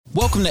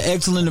Welcome to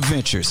Eggcellent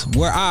Adventures,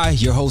 where I,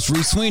 your host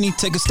Reese Sweeney,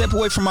 take a step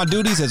away from my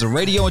duties as a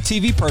radio and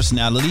TV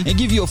personality and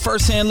give you a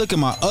first-hand look at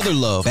my other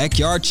love,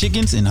 backyard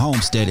chickens and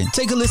homesteading.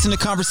 Take a listen to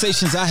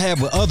conversations I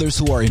have with others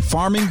who are in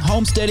farming,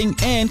 homesteading,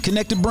 and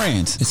connected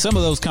brands. And some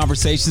of those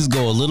conversations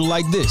go a little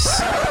like this.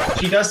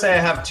 She does say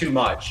I have too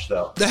much,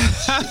 though. She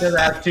says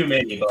I have too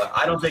many, but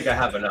I don't think I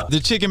have enough. The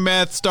chicken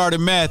math started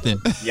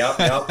mathing.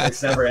 Yep,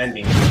 it's never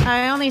ending.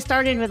 I only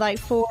started with like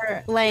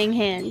 4 laying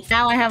hens.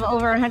 Now I have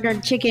over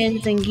 100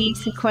 chickens and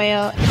geese and quail.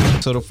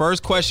 So the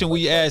first question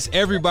we ask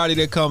everybody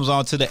that comes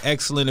on to the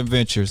Eggcellent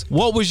Adventures,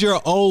 what was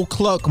your old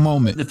cluck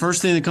moment? The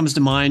first thing that comes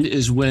to mind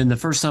is when the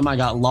first time I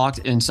got locked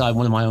inside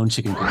one of my own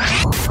chicken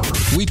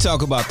coops. We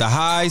talk about the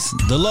highs,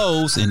 the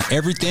lows, and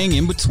everything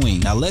in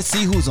between. Now let's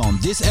see who's on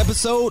this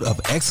episode of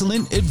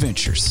Eggcellent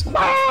Adventures.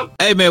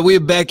 Hey man, we're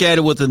back at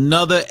it with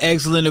another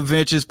Eggcellent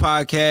Adventures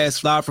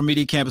podcast, live from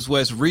Media Campus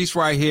West. Reese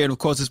right here, and of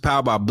course it's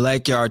powered by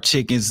Blackyard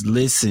Chickens.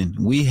 Listen,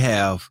 we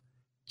have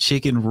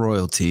chicken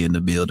royalty in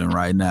the building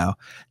right now.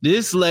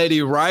 This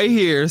lady right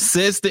here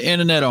sets the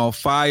internet on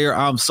fire.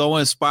 I'm so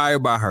inspired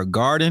by her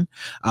garden.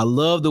 I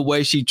love the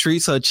way she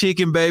treats her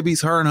chicken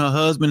babies. Her and her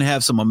husband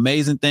have some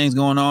amazing things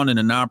going on in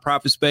the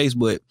nonprofit space.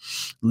 But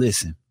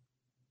listen,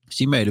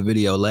 she made a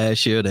video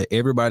last year that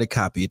everybody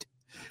copied,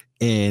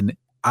 and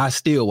I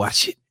still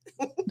watch it.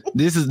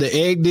 This is the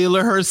egg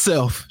dealer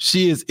herself.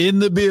 She is in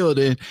the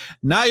building.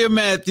 Naya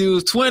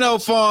Mathews, Twin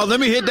Oak Farm.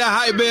 Let me hit that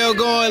hype bell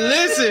going.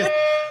 Listen.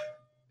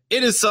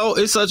 It's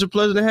such a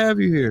pleasure to have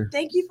you here.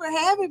 Thank you for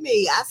having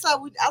me. I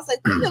was like,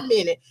 wait a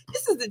minute.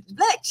 This is the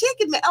black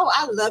chicken man. Oh,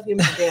 I love him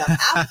to death.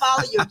 I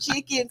follow your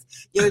chickens,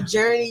 your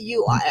journey.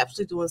 You are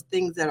absolutely doing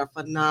things that are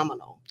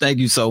phenomenal. Thank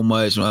you so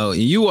much.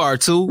 You are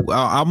too.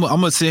 I'm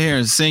gonna sit here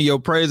and sing your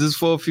praises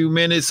for a few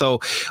minutes. So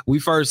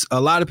a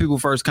lot of people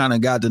first kind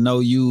of got to know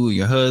you,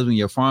 your husband,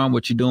 your farm,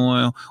 what you're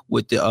doing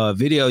with the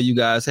video you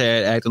guys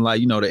had, acting like,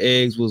 the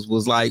eggs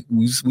was like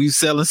we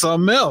selling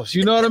something else.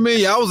 You know what I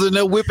mean? I was in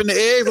there whipping the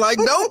eggs like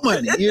dope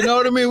money. You know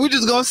what I mean? We're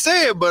just gonna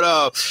say it.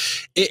 But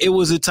it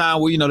was a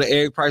time where the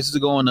egg prices are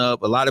going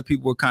up. A lot of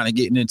people were kind of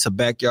getting into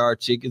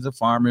backyard chickens and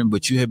farming,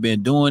 but you have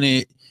been doing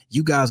it.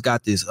 You guys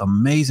got this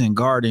amazing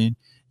garden.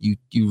 You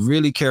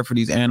really care for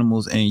these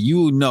animals, and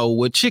you know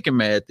what chicken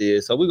math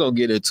is. So we're going to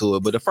get into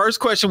it. But the first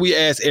question we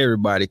ask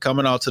everybody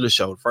coming on to the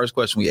show, the first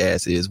question we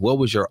ask is, what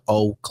was your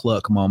old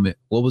cluck moment?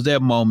 What was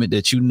that moment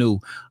that you knew,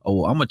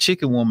 oh, I'm a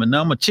chicken woman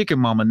now, I'm a chicken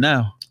mama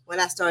now? When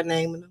I started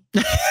naming them.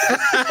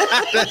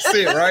 That's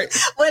it, right?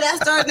 When I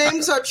started naming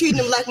them, start treating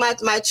them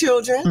like my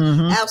children.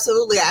 Mm-hmm.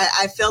 Absolutely.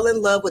 I fell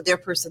in love with their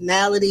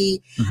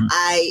personality.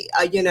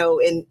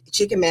 Mm-hmm. And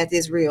chicken math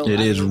is real. It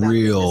is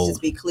real. Let's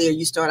just be clear.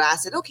 I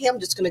said, okay, I'm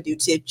just going to do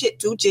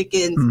 2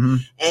 chickens. Mm-hmm.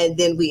 And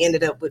then we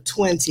ended up with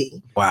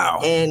 20.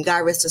 Wow. And God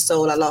rest his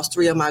soul, I lost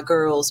 3 of my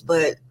girls,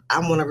 but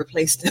I'm going to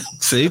replace them.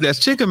 See, that's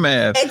chicken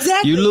math.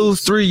 Exactly. You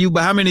lose 3.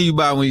 How many you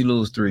buy when you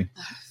lose 3?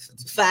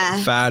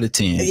 5. 5 to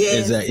 10. Yes,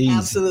 is that easy?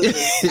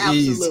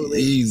 Absolutely.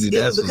 easy.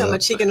 You'll become a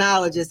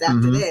chickenologist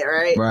after that,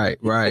 right?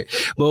 Right.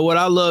 But what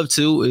I love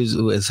too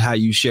is how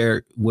you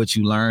share what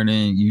you learn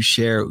and you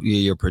share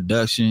your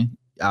production.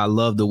 I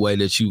love the way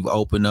that you've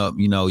opened up,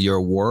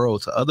 your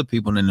world to other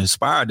people and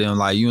inspired them.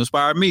 Like you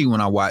inspired me when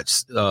I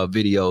watch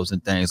videos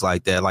and things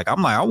like that. Like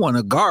I'm like, I want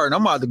a garden.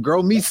 I'm about to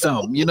grow me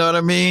something. You know what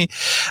I mean?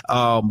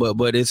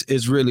 But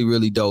it's really,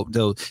 really dope.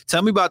 Though,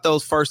 tell me about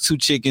those first 2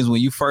 chickens when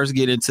you first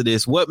get into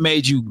this. What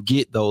made you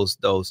get those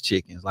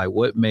chickens? Like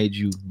what made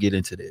you get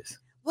into this?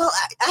 Well,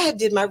 I had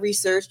did my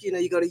research.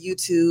 You go to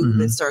YouTube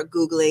mm-hmm. and start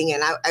Googling,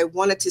 and I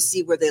wanted to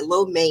see where they're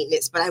low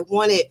maintenance, but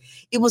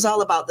it was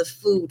all about the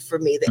food for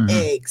me, the mm-hmm.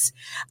 eggs.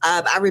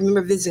 I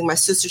remember visiting my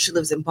sister. She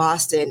lives in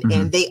Boston, mm-hmm.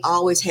 and they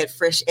always had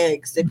fresh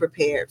eggs they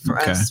prepared for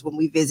us when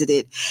we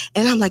visited.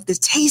 And I'm like, the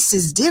taste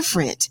is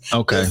different.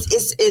 Okay.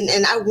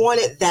 And I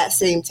wanted that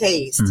same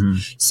taste. Mm-hmm.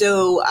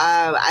 So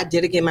I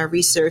did again my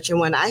research, and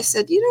when I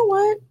said, you know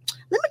what,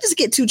 let me just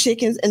get 2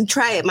 chickens and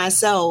try it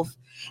myself.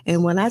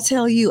 And when I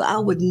tell you, I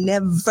would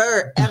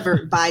never,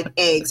 ever buy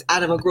eggs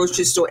out of a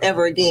grocery store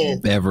ever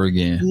again. Ever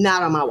again.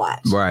 Not on my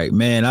watch. Right.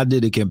 Man, I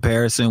did a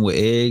comparison with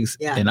eggs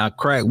and I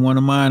cracked one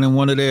of mine and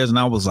one of theirs. And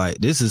I was like,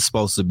 this is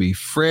supposed to be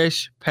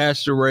fresh,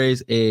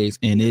 pasture-raised eggs.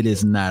 And it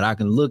is not. I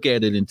can look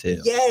at it and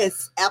tell.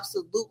 Yes,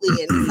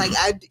 absolutely. And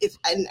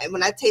it's like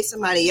when I taste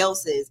somebody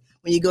else's,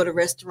 when you go to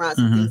restaurants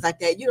and things like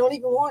that, you don't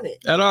even want it.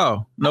 At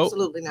all. Nope.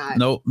 Absolutely not.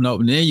 Nope.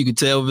 And then you can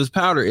tell if it's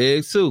powdered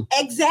eggs too.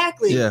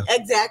 Exactly. Yeah.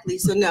 Exactly.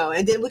 So no.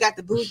 And then we got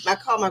the bougie. I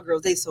call my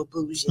girls, they so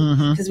bougie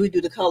because we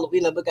do the color.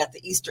 We got the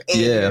Easter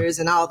eggs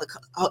and all the,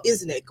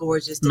 isn't it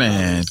gorgeous?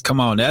 Man, come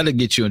on. That'll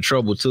get you in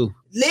trouble too.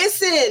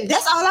 Listen,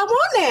 that's all I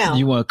want now.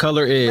 You want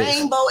color eggs.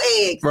 Rainbow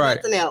eggs. Right.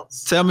 Nothing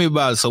else. Tell me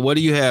about it. So what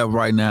do you have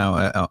right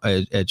now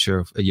at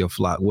your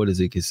flock? What does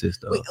it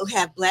consist of? We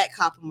have black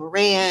copper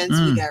morans.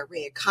 We got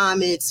red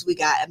comets. We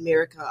got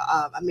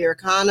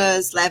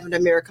Americanas, lavender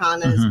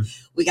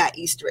Americanas. We got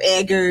Easter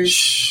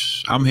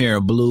eggers. I'm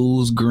hearing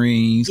blues,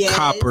 greens,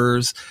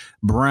 coppers,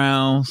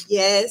 browns.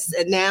 Yes,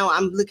 and now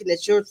I'm looking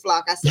at your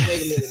flock. I said,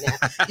 wait a minute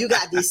now. You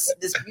got this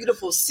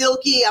beautiful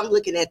silky. I'm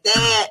looking at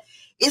that.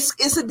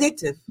 It's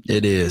addictive.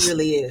 It is. It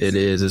really is. It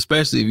is,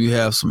 especially if you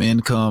have some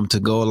income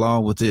to go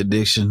along with the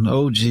addiction.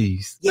 Oh,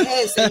 geez.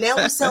 Yes, and now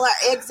we sell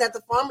our eggs at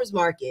the farmer's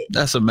market.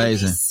 That's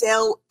amazing. They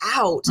sell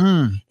out.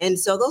 And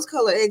so those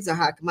colored eggs are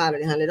hot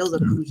commodity, honey. Those are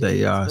the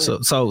They are.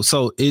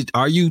 So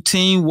are you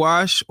team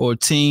wash or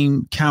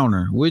team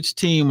counter? Which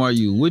team are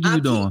you? What are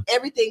you doing?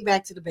 Everything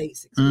back to the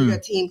basics. We're a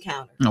team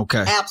counter.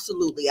 Okay.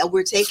 Absolutely.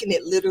 We're taking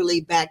it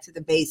literally back to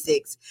the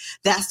basics.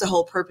 That's the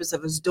whole purpose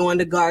of us doing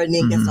the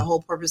gardening. That's the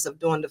whole purpose of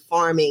doing the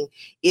farming,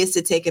 is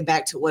to take it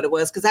back to what it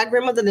was. Because our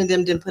grandmother and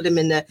them didn't put them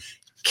in the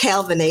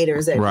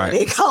Calvinators,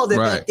 they called it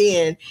back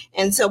then.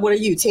 And so what are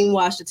you, team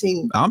wash or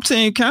team? I'm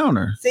team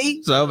counter.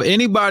 See? So if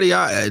anybody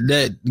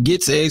that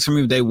gets eggs from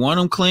me, if they want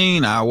them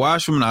clean, I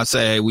wash them and I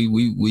say, hey,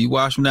 we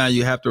wash them now.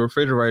 You have to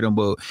refrigerate them,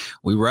 but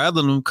we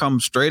rather them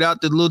come straight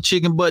out the little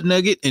chicken butt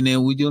nugget and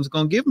then we just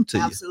gonna give them to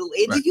you.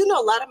 Absolutely. And do you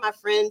know a lot of my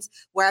friends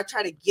where I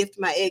try to gift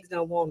my eggs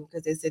don't want them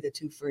because they say they're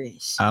too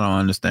fresh? I don't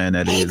understand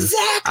that either.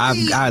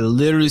 Exactly. I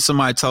literally,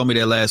 somebody told me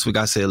that last week.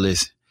 I said,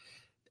 listen,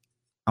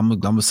 I'm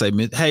gonna say,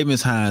 hey,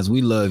 Miss Hines,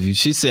 we love you.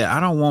 She said, I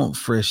don't want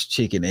fresh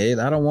chicken eggs.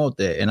 I don't want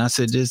that. And I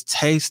said, just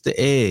taste the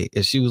egg.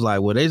 And she was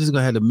like, well, they just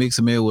gonna have to mix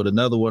them in with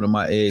another one of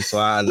my eggs. So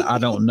I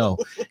don't know.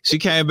 She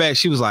came back.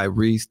 She was like,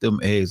 Reese, them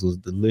eggs was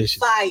delicious.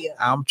 Fire.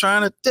 I'm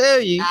trying to tell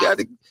you, you got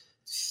to.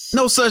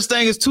 No such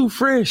thing as too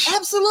fresh.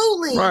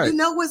 Absolutely. Right. You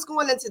know what's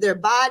going into their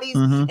bodies,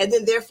 and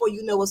then therefore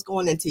you know what's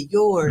going into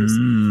yours.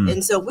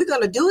 And so we're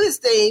going to do this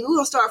thing. We're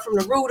going to start from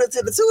the rooter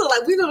to the tutor.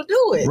 Like, we're going to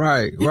do it.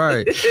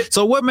 Right.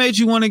 So what made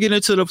you want to get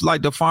into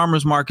the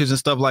farmers markets and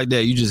stuff like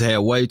that? You just had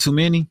way too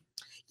many?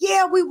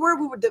 Yeah, we were.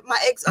 My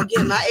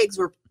eggs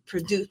were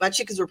my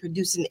chickens were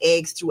producing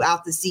eggs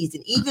throughout the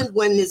season. Even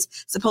when it's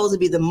supposed to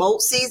be the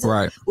molt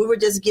season, we were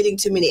just getting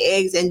too many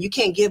eggs, and you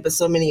can't give us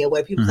so many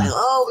away. People like,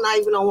 oh, now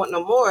you don't want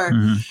no more.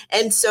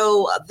 And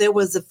so there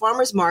was a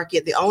farmer's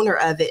market. The owner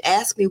of it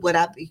asked me would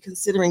I be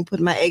considering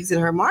putting my eggs in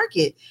her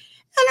market.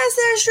 And I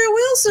said, sure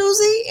will,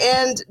 Susie.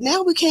 And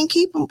now we can't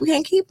keep them. We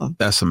can't keep them.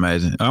 That's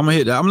amazing. I'm gonna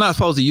hit that. I'm not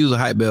supposed to use a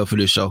hype bell for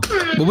this show,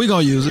 but we're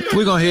going to use it.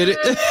 We're going to hit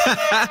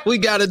it. We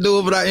got to do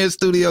it with our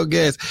in-studio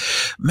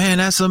guests. Man,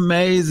 that's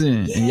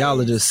amazing. Yes. And y'all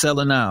are just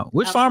selling out.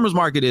 Which farmer's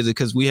market is it?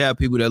 Because we have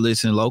people that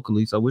listen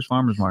locally. So which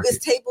farmer's market?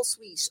 It's Table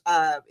Sweet.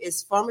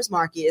 It's farmer's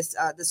market. It's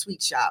the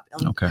sweet shop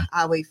on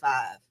Highway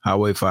 5.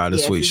 Highway 5, the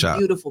sweet shop.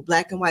 Beautiful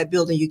black and white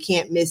building. You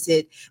can't miss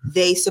it.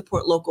 They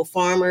support local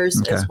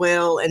farmers as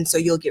well. And so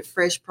you'll get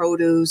fresh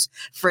produce,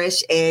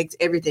 fresh eggs,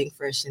 everything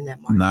fresh in that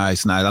market.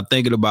 Nice. I'm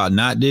thinking about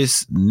not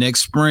this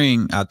next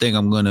spring. I think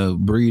I'm going to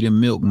breed and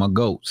milk my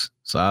goats.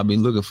 So I'll be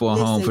looking for a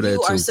home for that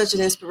too. You are such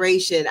an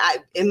inspiration.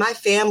 In my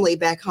family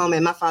back home,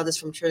 and my father's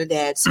from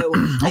Trinidad, so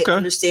I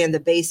understand the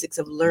basics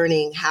of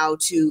learning how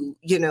to,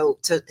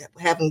 to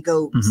having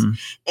goats.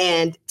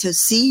 And to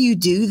see you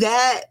do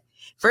that,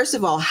 first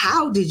of all,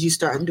 how did you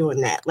start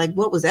doing that? Like,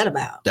 what was that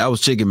about? That was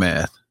chicken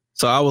math.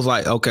 So I was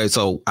like, okay,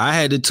 so I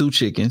had the 2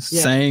 chickens,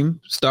 same,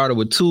 started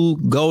with 2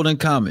 golden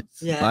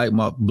comets, like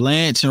my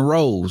Blanche and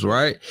Rose,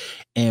 right?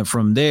 And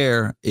from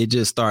there, it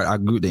just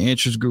started, the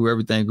interest grew,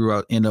 everything grew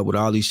out, ended up with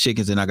all these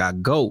chickens, and I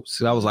got goats.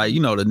 So I was like,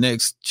 the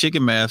next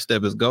chicken math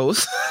step is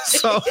goats.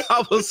 So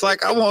I was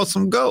like, I want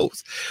some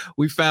goats.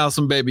 We found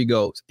some baby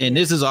goats. And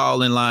this is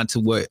all in line to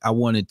what I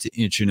wanted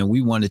to and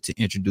we wanted to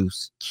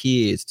introduce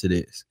kids to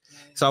this.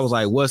 So I was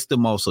like, what's the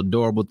most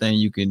adorable thing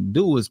you can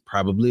do is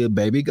probably a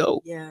baby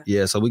goat.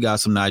 Yeah. So we got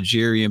some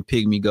Nigerian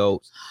pygmy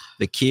goats.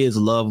 The kids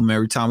love them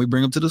every time we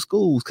bring them to the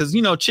schools because,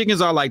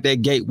 chickens are like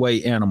that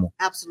gateway animal.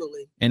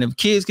 Absolutely. And if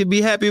kids could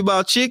be happy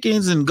about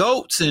chickens and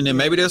goats, and then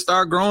maybe they'll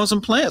start growing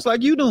some plants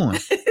like you doing.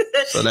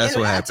 So that's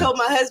what happened. I told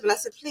my husband, I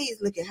said, please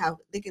look at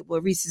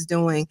what Reese is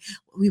doing.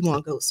 We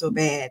want goats so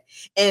bad.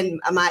 And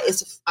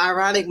it's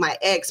ironic.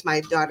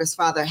 My daughter's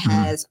father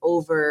has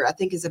over, I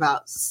think it's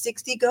about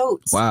 60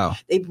 goats. Wow.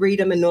 They breed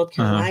them in North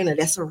Carolina.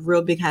 That's a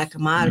real big high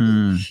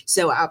commodity.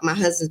 So my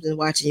husband's been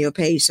watching your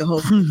page. So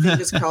hopefully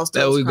fingers crossed.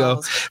 There we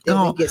go. Go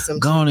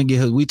on and get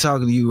her. We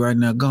talking to you right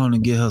now. Go on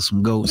and get her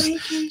some goats.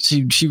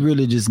 She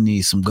really just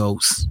needs some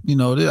goats.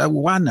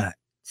 Why not?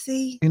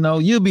 See?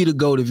 You'll be the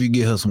goat if you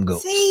get her some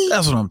goats. See?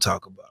 That's what I'm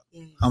talking about.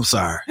 Yeah. I'm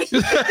sorry.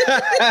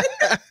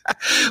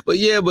 But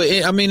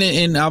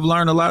and I've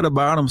learned a lot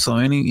about them. So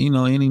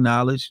any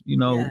knowledge,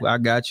 I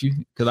got you.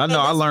 Because I know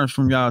I learned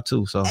from y'all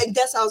too. So. And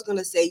that's what I was going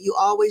to say. You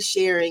always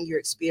sharing your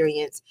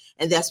experience.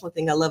 And that's one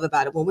thing I love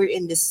about it. When we're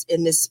in this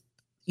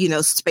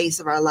space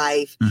of our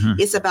life,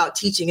 it's about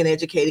teaching and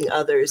educating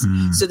others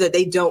so that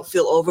they don't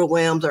feel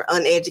overwhelmed or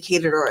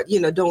uneducated or,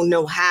 don't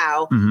know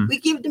how. We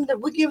give them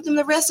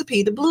the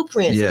recipe, the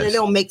blueprint, so they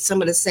don't make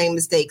some of the same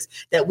mistakes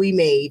that we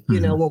made,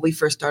 when we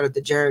first started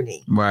the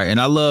journey. Right.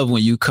 And I love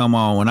when you come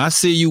on, when I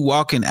see you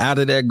walking out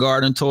of that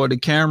garden toward the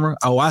camera,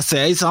 I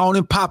say, it's on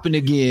and popping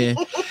again.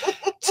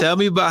 Tell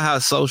me about how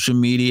social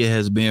media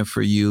has been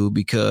for you,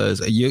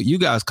 because you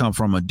guys come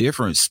from a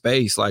different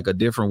space, like a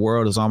different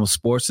world. It's almost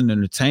sports and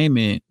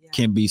entertainment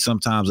can be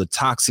sometimes a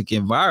toxic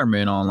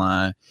environment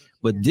online.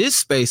 But this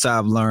space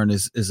I've learned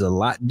is a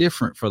lot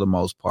different for the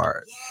most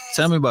part. Yes.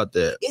 Tell me about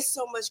that. It's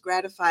so much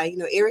gratifying. You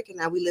know, Eric and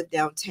I, we live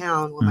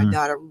downtown with my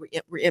daughter.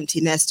 We're empty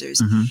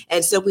nesters.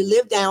 And so we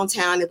lived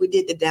downtown and we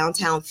did the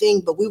downtown thing,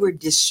 but we were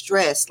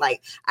distressed,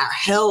 like our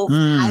health,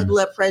 high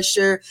blood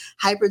pressure,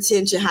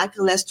 hypertension, high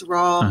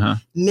cholesterol.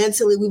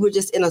 Mentally, we were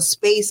just in a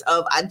space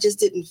of, I just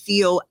didn't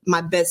feel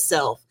my best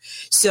self.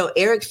 So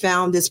Eric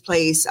found this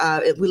place.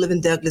 We live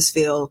in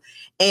Douglasville.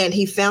 And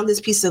he found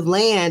this piece of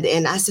land.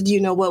 And I said,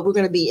 you know what, we're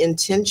going to be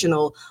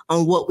intentional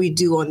on what we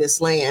do on this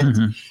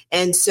land.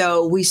 And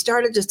so we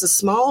started just a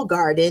small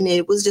garden.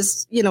 It was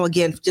just, you know,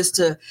 again, just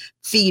to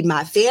feed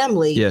my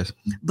family. Yes.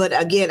 But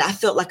again, I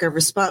felt like a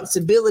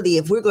responsibility.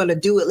 If we're going to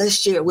do it, let's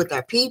share it with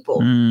our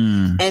people.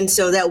 And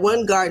so that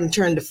one garden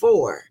turned to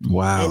 4.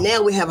 Wow. And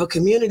now we have a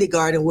community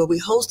garden where we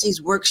host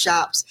these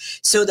workshops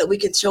so that we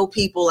can show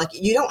people, like,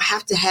 you don't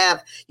have to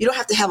have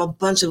a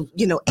bunch of,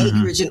 you know,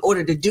 acreage in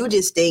order to do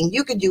this thing.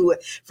 You can do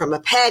it from a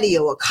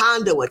patio, a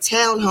condo, a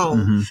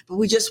townhome, but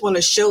we just want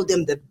to show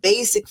them the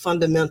basic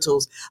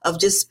fundamentals of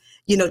just,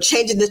 you know,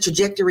 changing the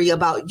trajectory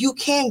about you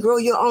can grow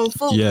your own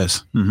food.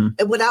 Yes.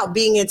 Without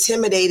being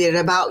intimidated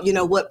about, you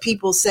know, what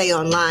people say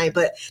online.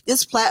 But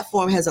this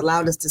platform has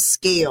allowed us to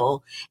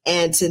scale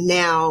and to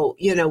now,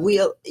 we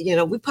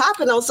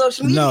popping on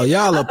social media. No,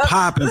 y'all are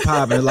popping.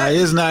 Like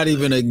it's not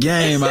even a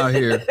game out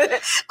here.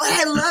 But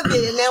I love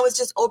it. And now it's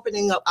just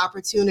opening up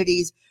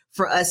opportunities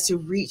for us to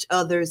reach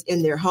others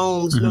in their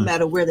homes, no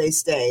matter where they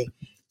stay.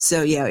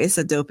 So yeah, it's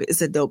a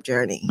dope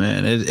journey.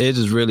 Man, it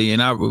is really,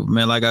 and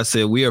like I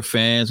said, we are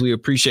fans. We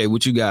appreciate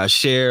what you guys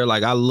share.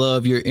 Like I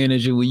love your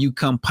energy when you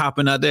come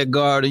popping out that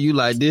garden. You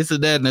like this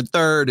and that and the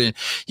third, and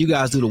you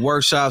guys do the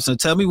workshops. And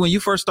tell me, when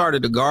you first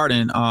started the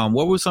garden,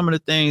 what were some of the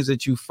things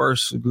that you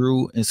first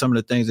grew and some of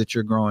the things that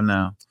you're growing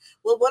now?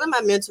 Well, one of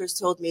my mentors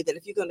told me that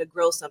if you're going to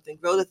grow something,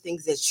 grow the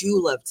things that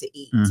you love to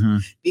eat.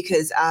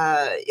 Because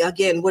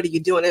again, what are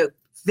you doing?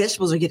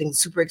 Vegetables are getting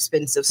super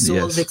expensive.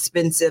 Soil is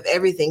expensive.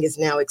 Everything is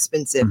now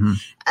expensive.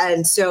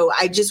 And so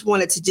I just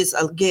wanted to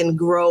again,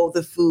 grow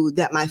the food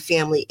that my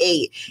family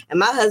ate. And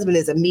my husband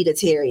is a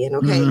meatitarian.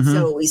 Okay.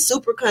 So he's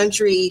super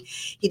country.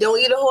 He don't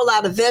eat a whole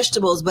lot of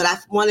vegetables, but I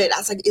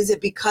was like, is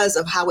it because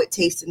of how it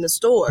tastes in the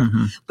store?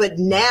 But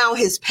now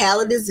his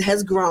palate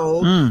has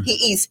grown. He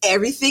eats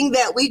everything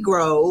that we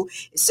grow.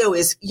 So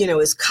it's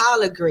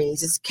collard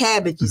greens, it's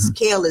cabbage, it's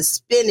kale, it's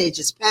spinach,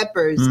 it's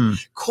peppers,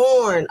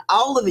 corn,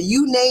 all of it.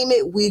 You name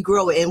it, we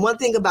grow it. And one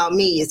thing about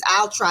me is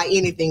I'll try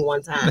anything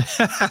one time.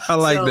 I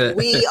like that.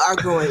 We are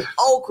growing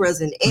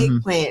okras and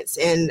eggplants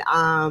and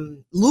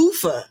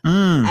loofah.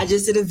 I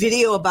just did a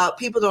video about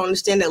people don't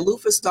understand that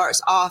loofah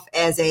starts off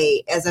as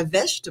a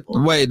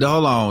vegetable. Wait,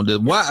 hold on.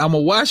 I'm gonna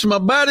wash my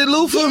body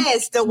loofah?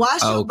 Yes, the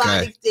wash your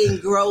body thing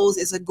grows.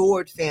 It's a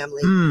gourd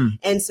family.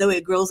 And so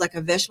it grows like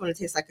a vegetable and it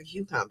tastes like a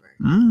cucumber.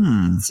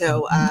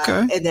 So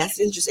and that's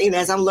interesting. And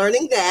as I'm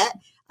learning that,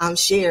 I'm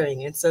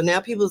sharing. And so now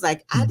people's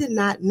like, I did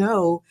not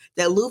know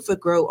that loofah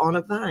grow on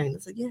a vine.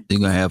 It's like, yeah. You're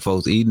going to have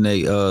folks eating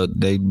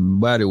they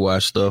body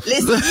wash stuff.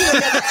 Listen,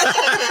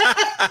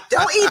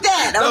 don't eat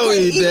that. Don't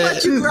eat that.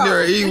 What you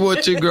grow. Eat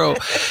what you grow.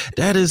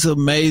 That is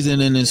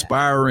amazing and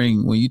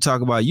inspiring when you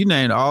talk about, you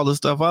named all the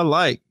stuff I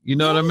like. You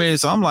know what I mean?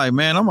 So I'm like,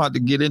 man, I'm about to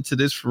get into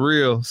this for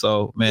real.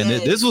 So, man,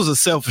 this was a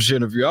selfish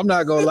interview. I'm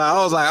not going to lie.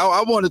 I was like,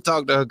 I want to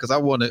talk to her because I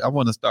want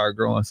to start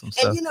growing some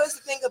stuff. And it's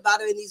the thing about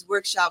it in these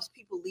workshops,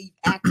 people leave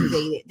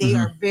activated. They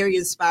are very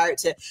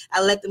inspired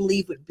I let them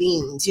leave with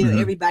beans.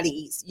 Everybody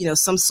eats,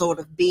 some sort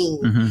of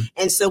bean.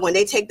 And so when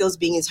they take those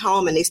beans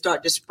home and they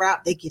start to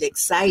sprout, they get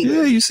excited.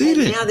 Yeah, you see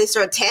that. Now they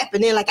start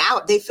tapping in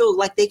they feel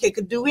like they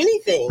could do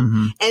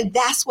anything. And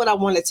that's what I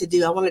wanted to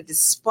do. I wanted to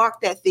spark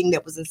that thing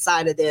that was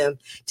inside of them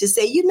to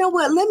say, you know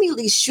what, let me at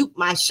least shoot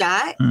my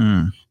shot.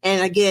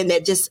 And again,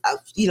 that just,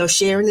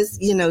 sharing is,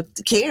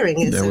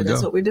 caring. And so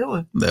that's what we're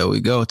doing. There we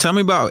go. Tell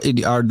me about,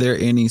 are there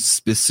any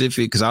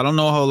specific, because I don't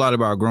know a whole lot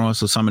about growing,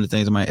 so some of the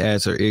things I might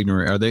ask are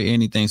ignorant. Are there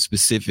anything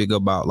specific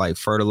about like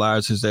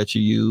fertilizers that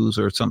you use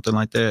or something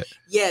like that?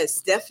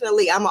 Yes,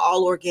 definitely. I'm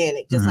all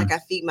organic. Just like I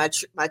feed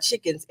my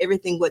chickens,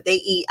 everything what they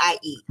eat, I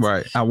eat.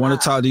 Right. I want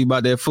to talk to you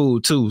about that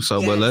food too.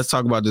 So, but let's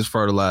talk about this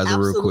fertilizer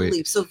real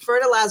quick. So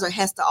fertilizer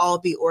has to all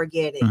be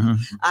organic.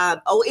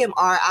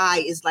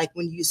 OMRI is like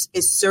when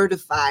it's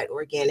certified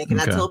organic.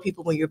 And I tell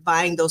people when you're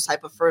buying those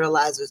type of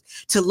fertilizers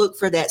to look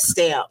for that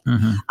stamp.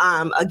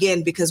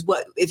 Again, because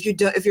if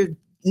you're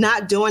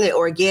not doing it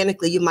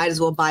organically, you might as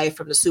well buy it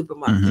from the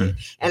supermarket.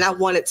 And I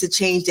wanted to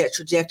change that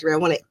trajectory. I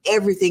wanted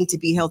everything to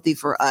be healthy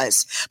for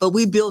us, but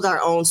we build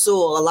our own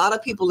soil. A lot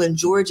of people in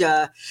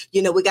Georgia,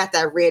 we got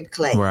that red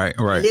clay. Right.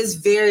 It is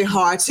very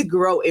hard to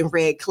grow in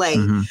red clay,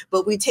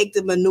 but we take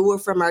the manure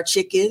from our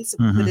chickens,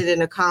 put it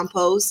in a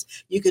compost.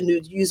 You can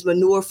use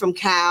manure from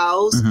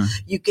cows.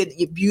 You could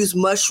use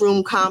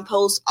mushroom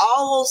compost,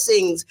 all those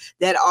things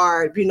that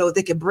are,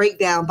 they could break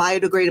down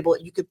biodegradable.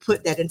 You could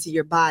put that into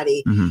your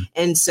body.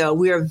 And so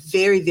we we are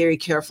very, very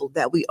careful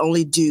that we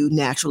only do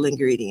natural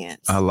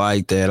ingredients. I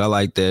like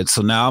that.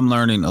 So now I'm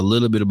learning a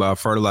little bit about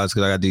fertilizer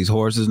because I got these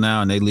horses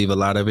now and they leave a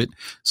lot of it.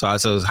 So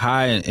it's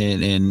high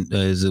in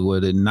is it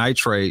with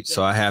nitrate. Yes.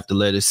 So I have to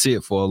let it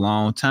sit for a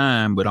long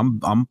time, but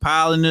I'm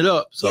piling it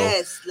up. So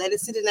yes, let it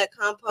sit in that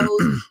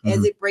compost.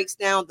 As it breaks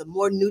down, the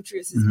more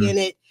nutrients is in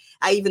it.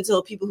 I even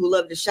told people who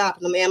love to shop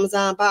in them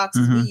Amazon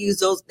boxes, we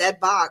use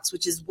that box,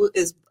 which is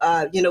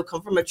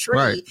come from a tree.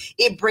 Right.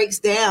 It breaks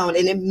down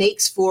and it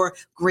makes for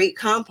great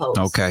compost.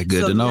 Okay,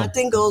 good to know.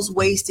 Nothing goes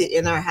wasted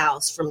in our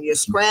house, from your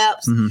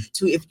scraps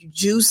to if you're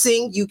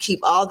juicing, you keep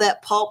all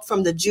that pulp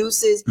from the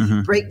juices,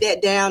 break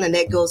that down, and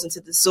that goes into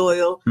the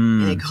soil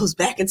and it goes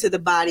back into the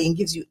body and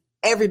gives you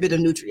every bit of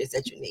nutrients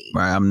that you need.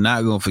 Right. I'm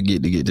not going to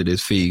forget to get to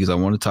this feed because I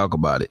want to talk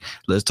about it.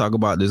 Let's talk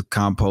about this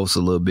compost a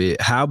little bit.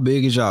 How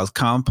big is y'all's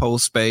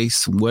compost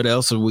space? What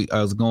else are we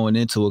going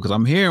into it? Because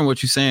I'm hearing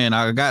what you're saying.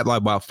 I got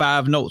like about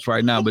 5 notes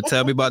right now, but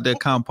tell me about that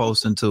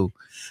composting too.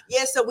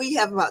 Yeah, so we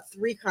have about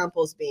 3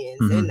 compost bins.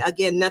 And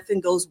again, nothing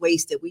goes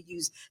wasted. We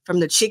use from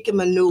the chicken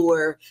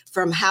manure,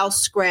 from house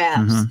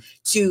scraps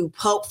to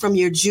pulp from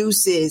your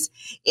juices,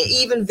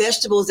 even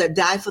vegetables that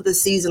die for the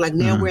season. Like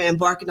now we're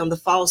embarking on the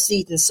fall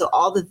season. So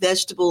all the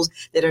vegetables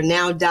that are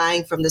now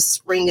dying from the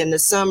spring and the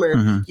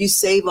summer, you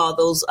save all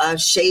those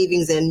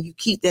shavings and you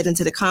keep that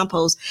into the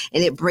compost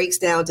and it breaks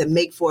down to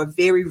make for a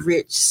very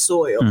rich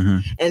soil.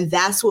 And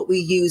that's what we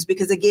use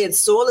because, again,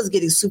 soil is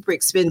getting super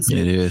expensive.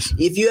 It is.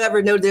 If you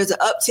ever know, there's an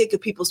uptick of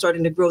people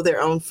starting to grow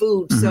their own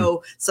food.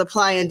 So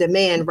supply and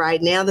demand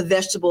right now, the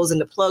vegetables and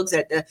the plugs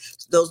at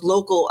those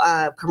local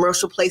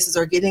commercial places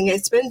are getting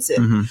expensive.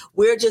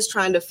 We're just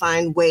trying to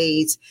find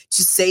ways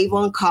to save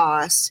on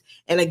costs.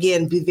 And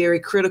again, be very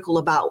critical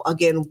about,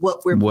 again,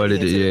 what we're what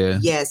it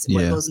is.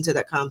 What goes into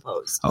that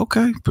compost.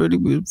 Okay. Pretty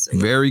good. So,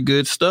 very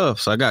good stuff.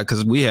 So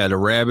because we had the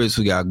rabbits,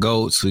 we got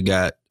goats, we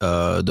got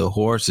the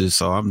horses.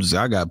 So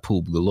I got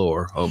poop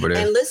galore over there.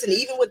 And listen,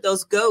 even with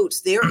those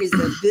goats, there is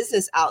a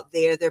business out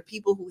there. There are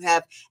people who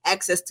have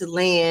access to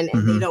land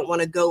and they don't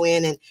want to go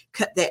in and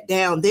cut that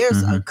down.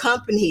 There's a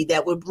company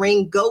that would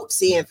bring goats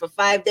in for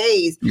 5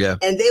 days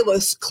and they will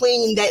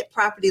clean that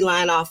property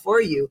line off for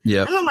you.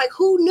 And I'm like,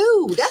 who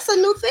knew? That's a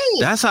new thing.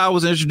 That's how I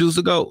was introduced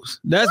to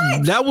goats.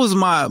 That was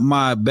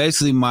my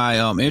basically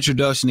my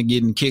introduction to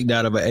getting kicked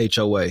out of an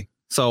HOA.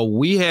 So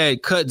we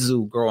had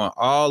kudzu growing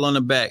all on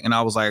the back. And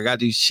I was like, I got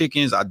these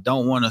chickens. I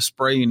don't want to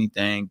spray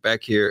anything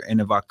back here.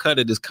 And if I cut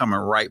it, it's coming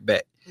right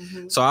back.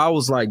 So I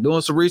was like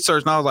doing some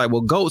research and I was like,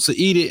 well, goats will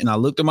eat it. And I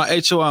looked at my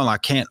HOA and I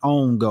can't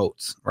own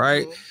goats.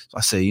 Right. So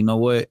I said, you know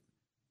what?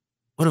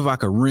 What if I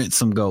could rent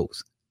some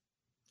goats?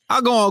 I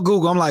go on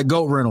Google. I'm like,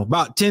 goat rental.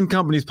 About 10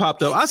 companies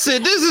popped up. I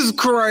said, this is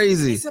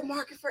crazy. It's a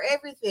market for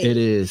everything. It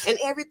is. And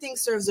everything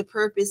serves a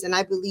purpose. And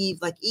I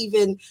believe, like,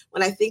 even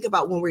when I think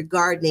about when we're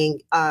gardening,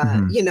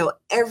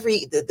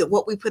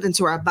 what we put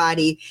into our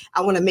body, I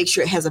want to make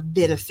sure it has a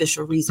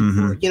beneficial reason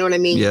for it. You know what I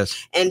mean?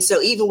 Yes. And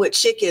so even with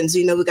chickens,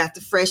 we got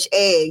the fresh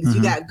eggs,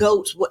 you got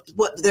goats,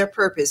 what their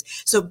purpose.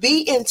 So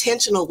be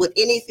intentional with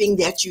anything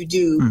that you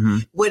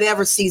do,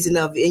 whatever season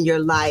of in your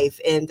life.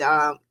 And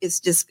it's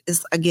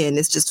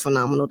just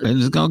phenomenal. And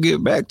it's going to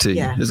get back to you.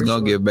 Yeah, it's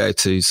going to get back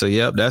to you. So,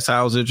 that's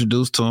how I was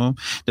introduced to him.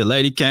 The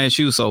lady came,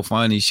 she was so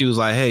funny. She was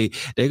like, hey,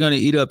 they're going to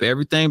eat up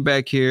everything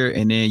back here.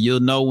 And then you'll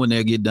know when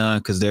they get done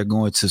because they're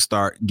going to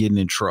start getting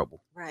in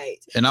trouble. Right.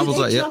 And I was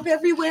like, jump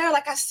everywhere.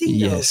 Like I see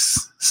those.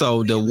 Yes.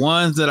 So the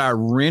ones that I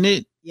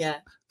rented.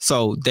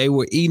 So they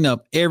were eating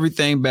up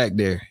everything back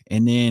there.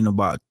 And then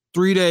about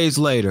 3 days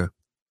later,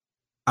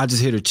 I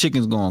just hear the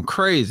chickens going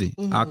crazy.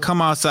 I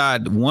come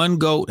outside. One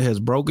goat has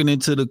broken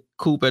into the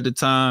coop at the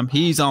time.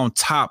 He's on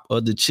top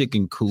of the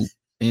chicken coop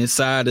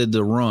inside of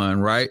the run,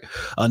 right?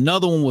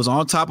 Another one was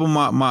on top of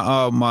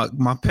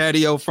my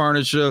patio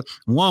furniture.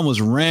 One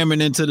was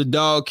ramming into the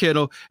dog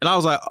kennel. And I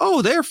was like,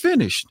 oh, they're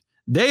finished.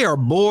 They are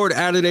bored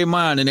out of their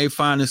mind and they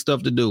finding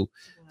stuff to do. Wow.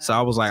 So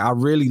I was like, I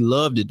really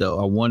loved it though.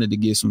 I wanted to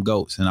get some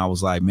goats. And I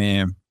was like,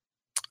 man,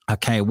 I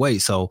can't wait.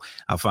 So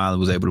I finally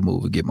was able to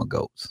move and get my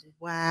goats.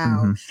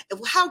 Wow.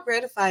 How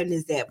gratifying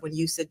is that when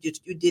you said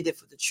you did it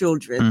for the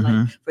children,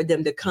 like for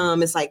them to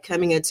come? It's like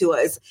coming into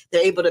us.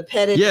 They're able to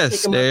pet it.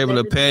 Yes, they're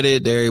able to pet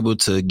it. They're able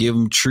to give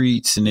them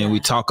treats. And then we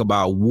talk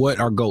about what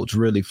are goats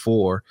really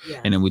for.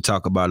 And then we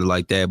talk about it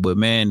like that. But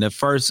man, the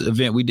first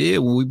event we did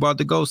when we brought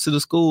the goats to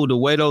the school, the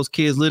way those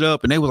kids lit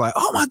up and they were like,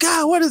 oh my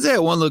God, what is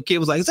that? One little kid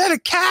was like, is that a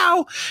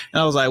cow?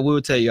 And I was like,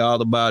 we'll tell you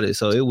all about it.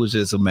 So it was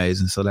just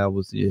amazing. So that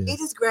was, It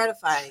is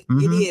gratifying.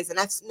 It is. And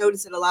I've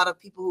noticed that a lot of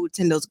people who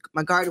attend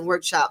my garden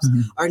workshops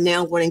are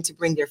now wanting to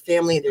bring their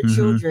family and their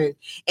children,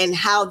 and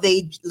how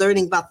they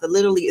learning about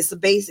it's the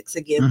basics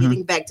again,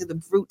 getting back to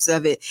the roots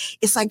of it.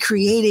 It's like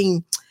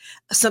creating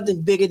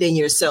something bigger than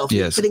yourself.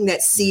 You're putting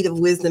that seed of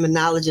wisdom and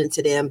knowledge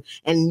into them,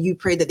 and you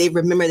pray that they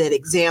remember that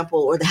example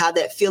or how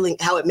that feeling,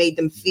 how it made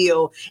them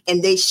feel,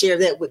 and they share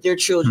that with their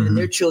children and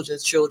their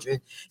children's children.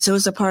 So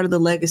it's a part of the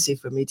legacy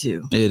for me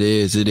too. It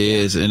is.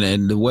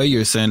 And the way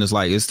you're saying is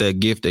like, it's that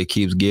gift that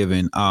keeps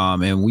giving.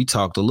 And we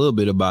talked a little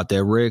bit about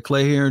that red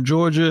clay here in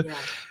Georgia.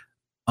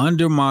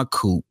 Under my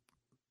coop,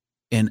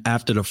 And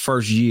after the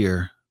first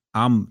year,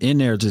 I'm in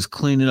there just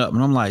cleaning up,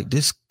 and I'm like,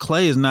 this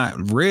clay is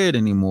not red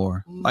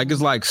anymore. Like,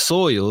 it's like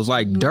soil. It's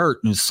like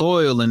dirt and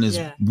soil, and there's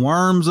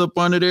worms up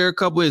under there, a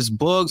couple of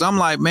bugs. I'm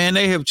like, man,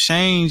 they have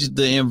changed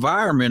the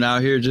environment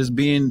out here just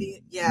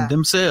being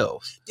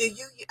themselves.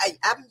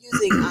 I'm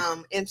using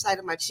inside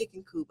of my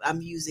chicken coop,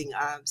 I'm using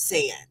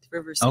sand,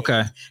 river sand.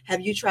 Okay. Have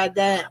you tried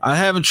that? I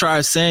haven't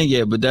tried sand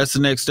yet, but that's the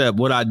next step.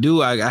 What I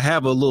do, I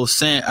have a little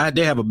sand.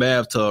 They have a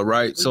bathtub,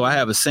 right? So I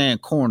have a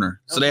sand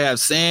corner. So they have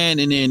sand,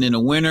 and then in the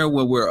winter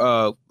when we're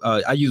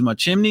I use my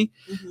chimney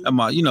and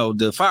my,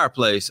 the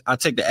fireplace. I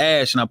take the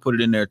ash and I put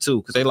it in there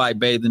too, because they like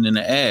bathing in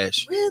the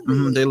ash.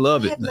 Really? They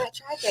love I it. have not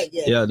tried that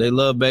yet. Yeah, they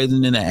love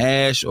bathing in the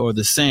ash or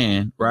the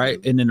sand, right?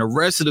 And then the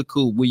rest of the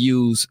coop we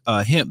use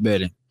hemp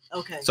bedding.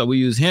 Okay. So we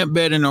use hemp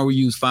bedding or we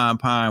use fine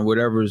pine,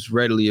 whatever is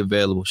readily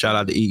available. Shout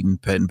out to Eaton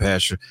Pet and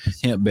Pasture,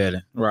 hemp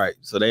bedding. Right.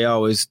 So they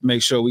always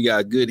make sure we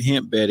got good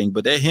hemp bedding,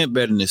 but that hemp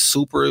bedding is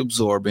super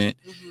absorbent.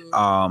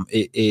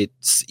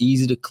 It's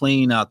easy to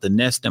clean out the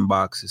nesting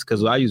boxes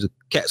because I use a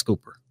cat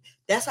scooper.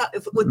 That's how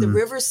with the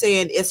river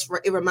sand,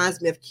 it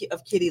reminds me of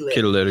kitty litter.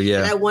 Kitty litter, yeah.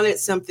 And I wanted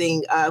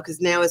something because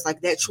now it's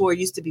like that chore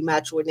used to be my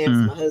chore. Now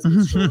it's my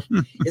husband's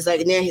chore. It's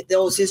like now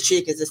those his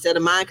chickens instead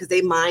of mine because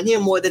they mind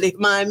him more than they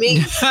mind me.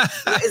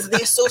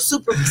 They're so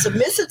super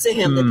submissive to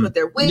him. They put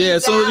their wings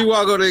as soon as you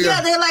walk over there,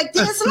 they're like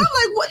this, and I'm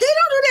like, what? They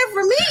don't do that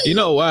for me. You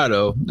know why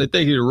though? They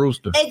think he's a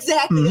rooster.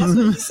 Exactly. That's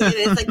what he said.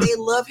 It's like they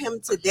love him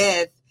to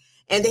death.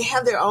 And they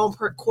have their own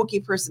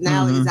quirky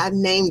personalities. I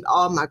named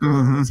all my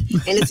girls.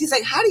 And he's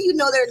like, how do you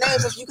know their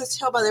names? Like, you can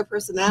tell by their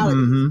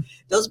personalities.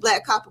 Those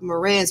black copper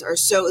Morans are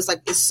it's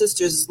like his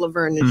sisters,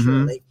 Laverne and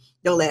Shirley.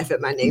 Don't laugh at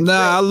my name.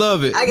 Nah, I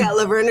love it. I got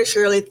Laverne and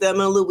Shirley,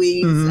 Thelma and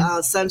Louise,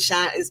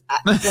 Sunshine.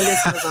 The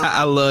list goes on.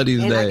 I love these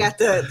names. I got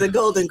the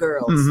Golden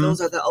Girls. Those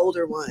are the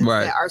older ones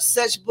that are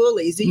such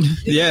bullies. Do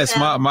yes,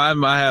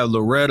 I have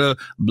Loretta,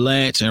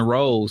 Blanche, and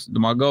Rose.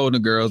 My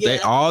Golden Girls. They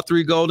all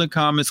 3 Golden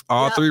Comets,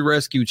 all 3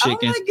 rescue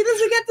chickens. Oh my goodness,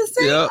 we got the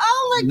same.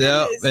 Oh my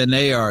goodness. And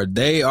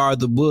they are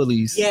the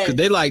bullies. Because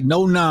they like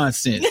no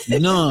nonsense.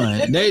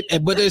 None.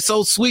 But they're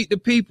so sweet to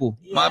people.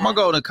 My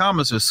Golden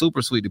Comets are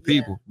super sweet to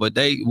people. But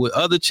with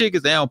other chickens,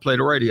 they don't play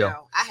the radio.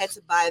 No, I had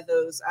to buy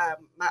those.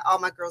 All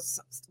my girls,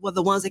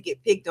 the ones that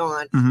get picked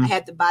on, I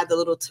had to buy the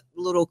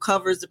little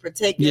covers to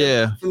protect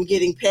them from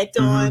getting pecked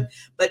on.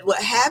 But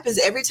what happens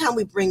every time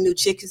we bring new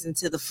chickens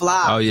into the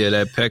flock? Oh yeah,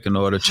 that pecking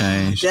order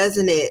changed,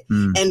 doesn't it?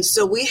 And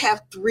so we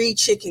have 3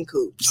 chicken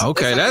coops.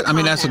 Okay,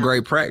 that's a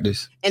great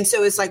practice. And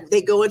so it's like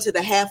they go into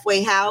the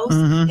halfway house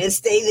and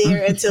stay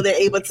there until they're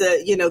able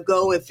to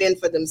go and fend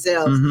for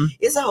themselves.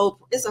 It's a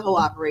whole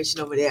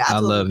operation over there. I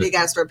told them they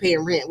got to start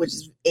paying rent, which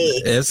is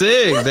eggs. It's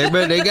eggs.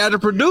 They got to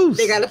produce.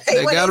 They got to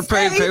pay. They got to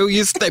pay where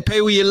you stay,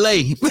 pay where you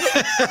lay.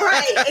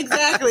 Right.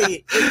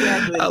 Exactly.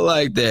 I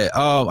like that.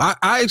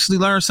 I actually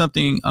learned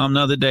something the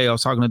other day. I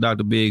was talking to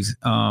Dr. Biggs,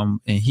 and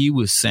he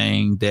was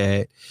saying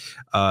that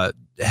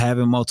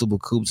having multiple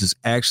coops is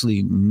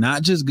actually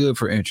not just good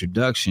for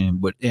introduction,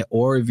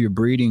 or if you're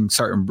breeding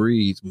certain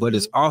breeds, but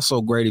it's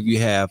also great if you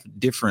have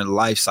different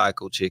life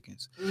cycle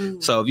chickens.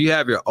 So if you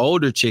have your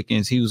older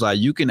chickens, he was like,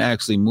 you can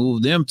actually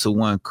move them to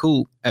one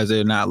coop as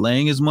they're not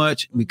laying as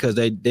much because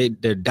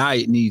their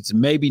diet need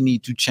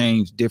to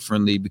change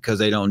differently because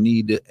they don't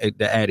need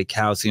the added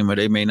calcium, or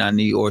they may not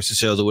need oyster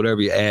shells or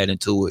whatever you add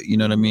into it. You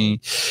know what I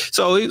mean?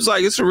 So he was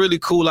like, it's a really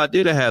cool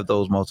idea to have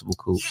those multiple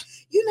coops.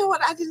 You know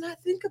what? I did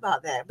not think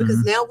about that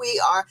because now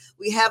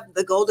we have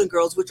the Golden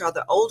Girls, which are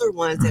the older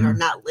ones that are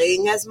not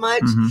laying as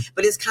much,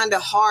 but it's kind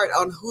of hard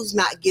on who's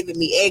not giving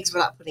me eggs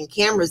without putting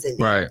cameras in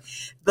there. Right.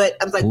 But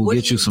I'm like,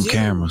 get you some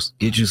cameras.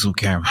 Get you some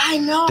cameras. I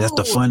know. That's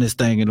the funnest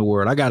thing in the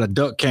world. I got a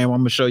duck camera.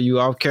 I'm going to show you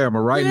off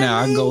camera right now.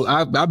 I can go,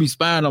 I'll be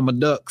spying on my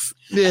ducks.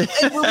 Yeah.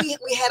 And when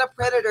we had a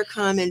predator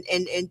come and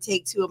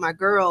take 2 of my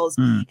girls,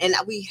 and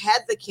we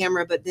had the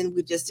camera, but then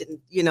we just didn't,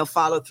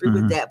 follow through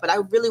with that. But I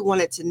really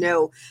wanted to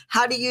know,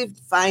 how do you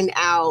find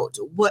out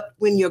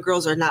when your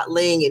girls are not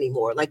laying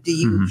anymore? Like, do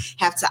you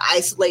have to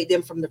isolate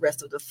them from the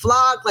rest of the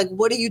flock? Like,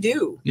 what do you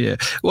do? Yeah.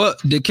 Well,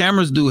 the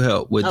cameras do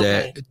help with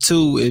that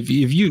too. If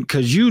you,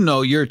 because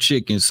your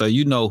chickens, so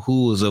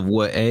who is of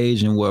what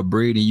age and what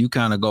breed, and you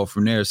kind of go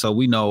from there. So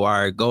we know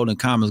our Golden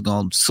Common's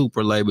going to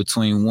super lay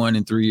between 1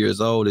 and 3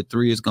 years old. At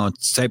 3, it's going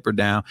to taper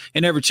down,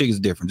 and every chick is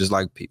different, just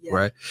like people,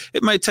 right?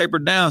 It may taper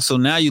down. So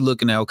now you're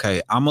looking at,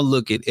 okay, I'm going to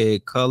look at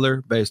egg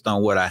color based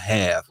on what I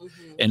have.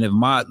 And if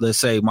let's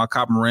say my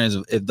copper Morans,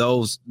 if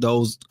those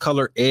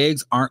color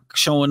eggs aren't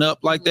showing up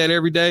like that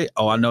every day,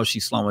 I know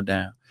she's slowing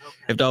down.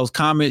 If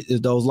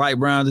those light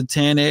browns and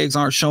tan eggs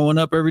aren't showing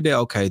up every day,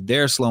 okay,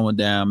 they're slowing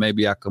down.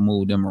 Maybe I can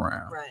move them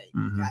around.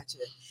 Right. Gotcha.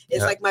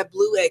 It's like my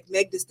blue egg,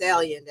 Meg the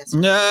Stallion. That's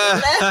what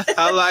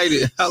I like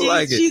it. I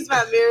like it. She's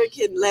my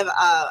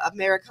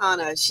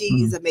Americana.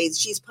 She's amazing.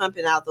 She's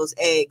pumping out those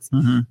eggs,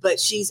 but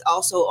she's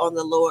also on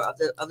the lower of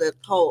the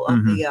pole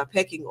of the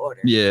pecking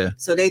order. Yeah.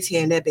 So they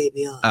tearing that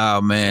baby up.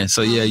 Oh man.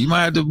 So yeah, you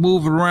might have to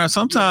move it around.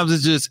 Sometimes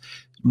it's just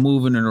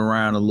moving them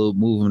around.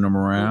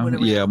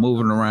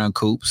 Moving around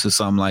coops or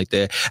something like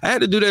that. I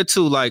had to do that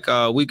too. Like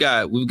we've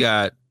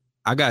got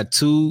I got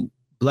 2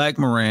 black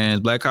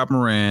copper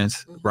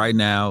Morans right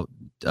now.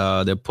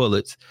 They're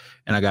pullets.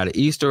 And I got an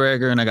Easter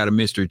egger and I got a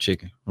mystery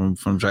chicken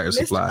from Tractor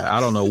Supply. I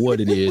don't know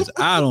what it is.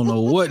 I don't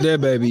know what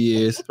that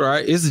baby is,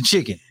 right? It's a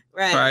chicken.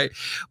 Right.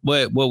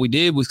 But what we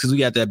did was, because we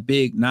got that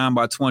big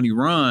 9x20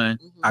 run,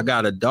 I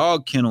got a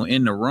dog kennel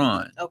in the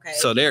run. Okay.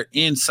 So they're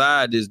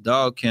inside this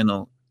dog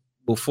kennel.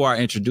 Before I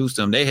introduced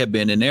them, they had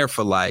been in there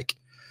for like,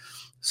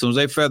 as soon as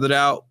they feathered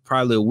out,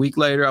 probably a week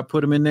later, I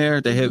put them in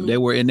there. They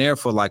were in there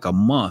for like a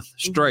month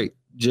straight,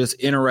 just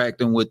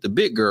interacting with the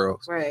big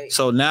girls. Right.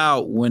 So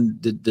now when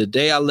the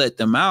day I let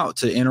them out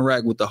to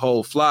interact with the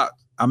whole flock,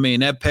 I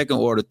mean, that pecking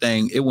order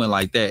thing, it went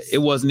like that. It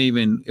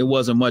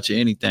wasn't much of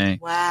anything.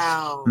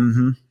 Wow.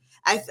 Mm-hmm.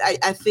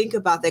 I think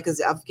about that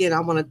because, again,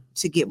 I wanted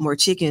to get more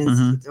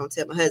chickens. Don't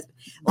tell my husband.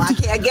 Well,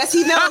 I guess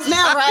he knows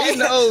now, right? He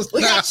knows.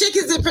 We got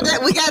chickens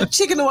we got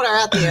chicken order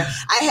out there.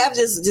 I have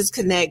just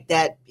connect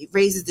that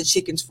raises the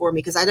chickens for me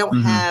because I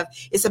don't have.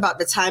 It's about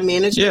the time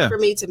management for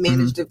me to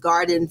manage the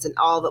gardens and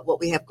all of what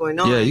we have going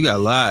on. Yeah, you got a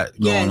lot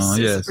going on.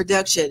 Yes,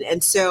 production,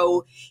 and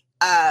so.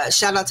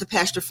 Shout out to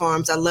Pasture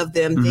Farms. I love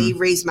them. They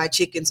raise my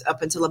chickens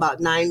up until about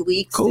 9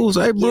 weeks. Cool. So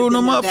they brewing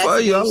them up for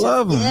you. I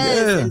love them. Yes.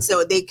 Yeah. And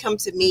so they come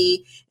to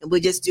me and we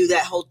just do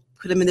that whole,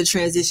 put them in the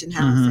transition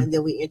house and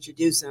then we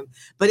introduce them.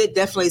 But it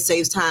definitely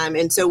saves time.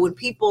 And so when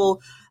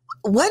people,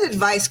 what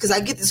advice, because I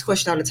get this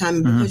question all the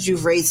time because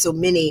you've raised so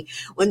many,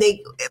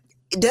 is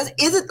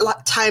it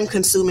time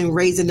consuming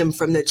raising them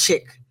from the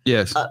chick?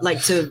 Yes.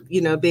 Like to,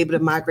 be able to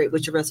migrate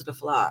with the rest of the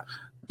flock?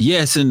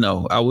 Yes and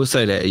no. I would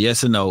say that.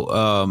 Yes and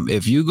no.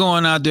 If you're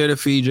going out there to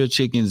feed your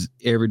chickens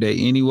every day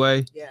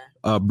anyway,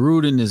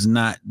 brooding is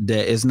not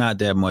that. It's not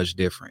that much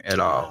different at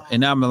all.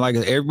 And I'm like,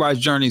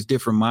 everybody's journey is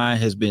different. Mine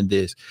has been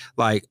this.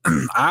 Like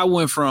I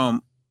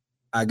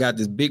got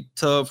this big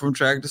tub from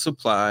Tractor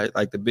Supply,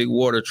 like the big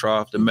water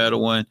trough, the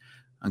metal one.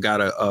 I got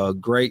a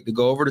grate to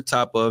go over the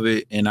top of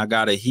it, and I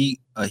got a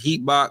heat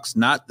box.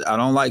 I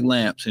don't like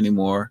lamps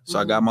anymore, so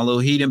I got my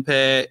little heating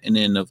pad, and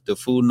then the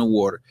food and the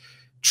water.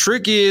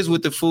 Trick is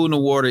with the food and the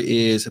water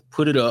is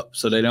put it up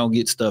so they don't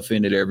get stuff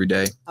in it every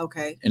day.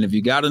 Okay. And if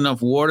you got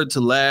enough water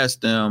to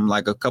last them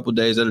like a couple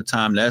days at a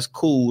time, that's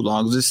cool, as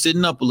long as it's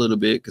sitting up a little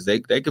bit because they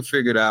can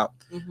figure it out.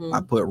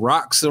 I put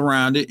rocks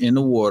around it in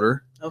the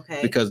water. Okay.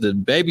 Because the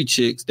baby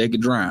chicks, they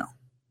could drown.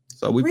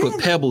 So we put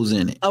pebbles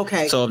in it.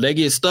 Okay. So if they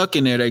get stuck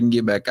in there, they can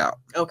get back out.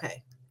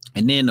 Okay.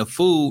 And then the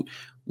food,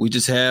 we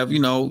just have,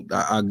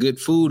 a good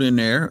food in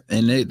there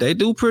and they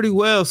do pretty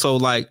well. So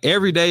like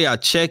every day I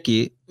check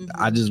it.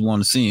 I just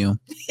want to see them.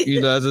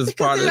 That's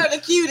part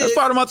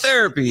of my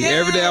therapy. Yes.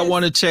 Every day I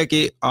want to check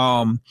it.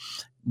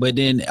 But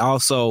then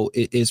also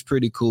it's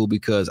pretty cool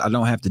because I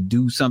don't have to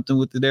do something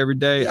with it every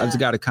day. I just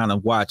got to kind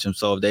of watch them.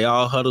 So if they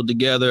all huddle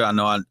together, I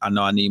know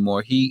I need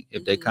more heat.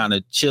 If they kind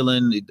of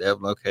chilling,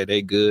 okay,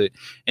 they good.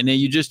 And then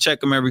you just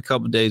check them every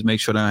couple of days, make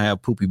sure they don't have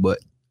poopy butt.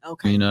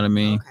 Okay. You know what I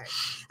mean? Okay.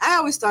 I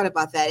always thought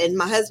about that. And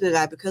my husband and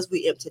I, because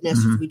we empty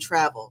nesters, we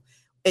travel.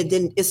 And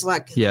then it's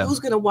like, who's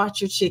going to watch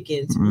your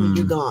chickens when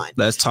you're gone?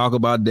 Let's talk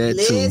about that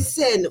too.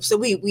 Listen, so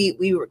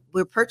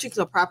we're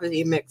purchasing a property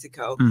in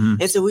Mexico.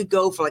 And so we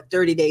go for like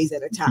 30 days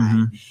at a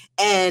time.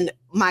 And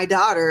my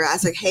daughter, I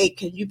was like, hey,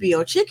 can you be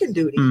on chicken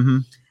duty?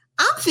 I'm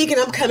thinking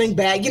I'm coming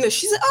back.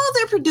 She said, oh,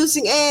 they're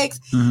producing eggs.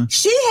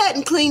 She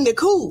hadn't cleaned the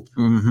coop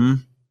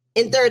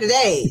in 30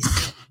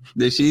 days.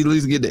 Did she at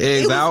least get the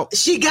eggs out?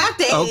 She got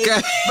the eggs. Okay.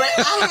 But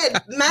I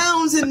had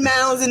mounds and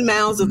mounds and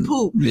mounds of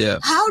poop. Yeah.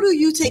 How do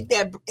you take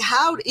that?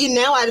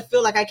 Now I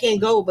feel like I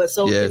can't go, but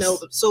so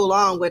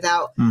long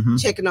without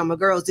checking on my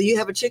girls. Do you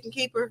have a chicken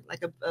keeper?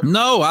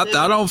 No, I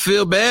don't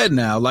feel bad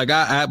now. Like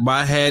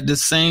I had the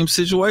same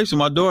situation.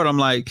 My daughter, I'm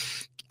like,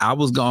 I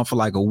was gone for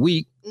like a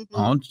week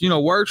on,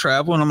 work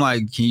travel. And I'm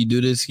like, can you do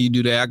this? Can you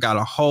do that? I got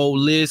a whole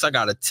list. I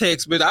got a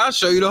text, but I'll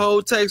show you the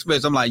whole text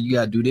message. I'm like, you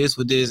got to do this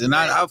with this. And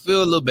I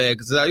feel a little bad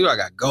because I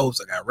got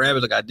goats, I got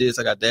rabbits, I got this,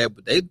 I got that.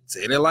 But they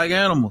say they're like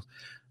animals.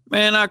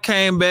 Man, I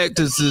came back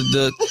to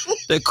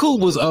the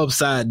coop was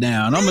upside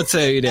down. I'm going to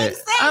tell you that.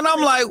 Exactly. And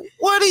I'm like,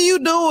 what are you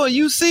doing?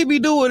 You see me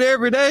do it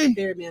every day.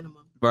 Bare minimum.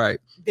 Right.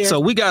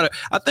 So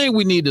I think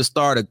we need to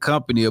start a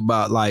company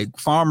about like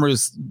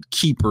farmers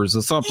keepers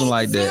or something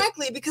like that.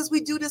 Exactly, because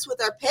we do this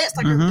with our pets,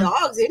 like our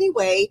dogs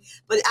anyway.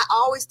 But I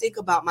always think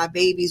about my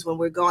babies when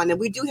we're gone, and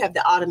we do have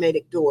the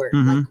automated door.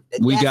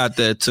 We got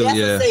that too. That's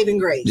a saving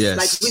grace. Yes.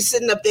 Like we're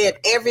sitting up there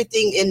at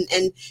everything,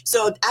 and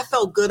so I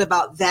felt good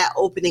about that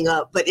opening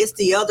up. But it's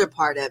the other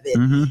part of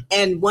it.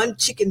 And one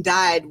chicken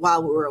died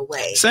while we were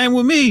away. Same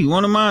with me.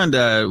 One of mine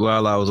died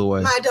while I was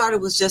away. My daughter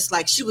was just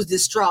like, she was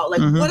distraught.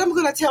 Like, what am I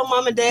going to tell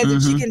mom and dad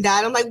that chicken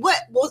died? I'm like, what?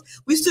 Well,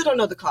 we still don't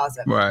know the cause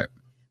of it. Right.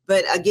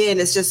 But again,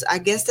 it's just, I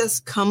guess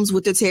that comes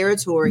with the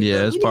territory.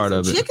 Yeah, it's part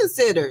of it. Chicken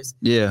sitters.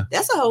 Yeah.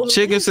 That's a whole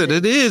chicken sitter.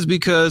 It is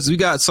because we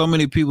got so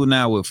many people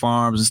now with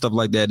farms and stuff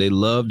like that. They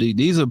love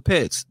these are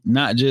pets,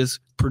 not just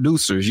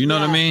producers. You know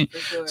what I mean?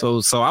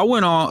 Sure. So I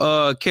went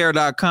on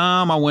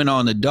care.com. I went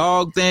on the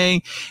dog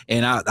thing,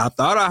 and I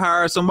thought I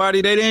hired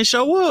somebody. They didn't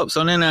show up.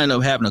 So then I ended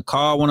up having to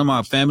call one of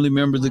my family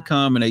members to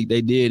come, and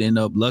they did end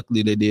up.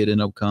 Luckily, they did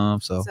end up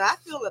come. So I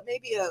feel like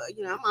maybe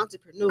I'm an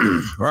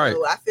entrepreneur, right?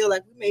 So I feel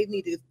like we may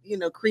need to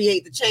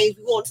create the change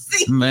we want to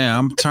see. Man,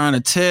 I'm trying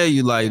to tell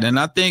you, and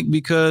I think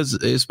because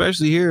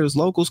especially here is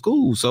local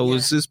schools, so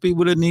it's just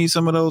people that need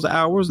some of those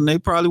hours, and they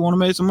probably want to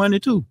make some money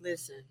too.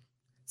 Listen.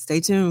 Stay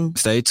tuned.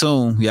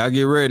 Y'all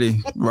get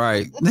ready.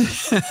 Right.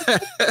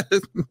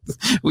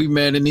 We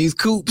manning these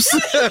coops.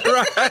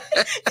 Right.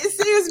 It's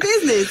serious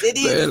business. It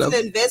is. It's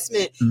an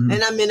investment.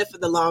 And I'm in it for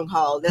the long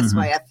haul. That's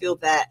why I feel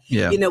that,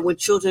 when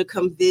children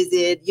come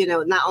visit,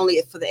 not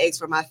only for the eggs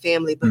for my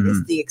family, but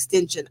it's the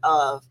extension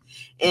of.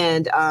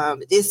 And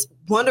it's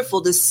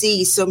wonderful to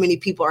see so many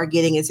people are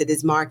getting into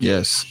this market.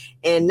 Yes.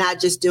 And not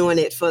just doing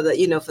it for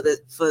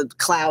for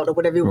cloud or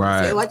whatever you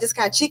want to say. Oh, I just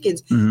got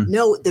chickens.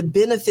 No, the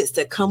benefits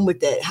that come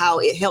with it, how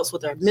it helps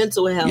with our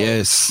mental health.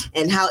 Yes.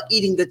 And how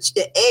eating the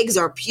eggs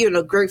are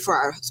great for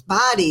our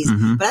bodies.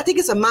 But I think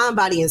it's a mind,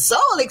 body, and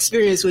soul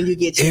experience when you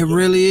get chicken. It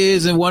really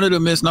is. And one of the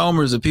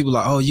misnomers of people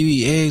are, oh, you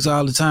eat eggs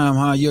all the time,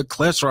 huh? Your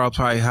cholesterol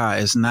probably high.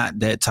 It's not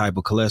that type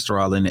of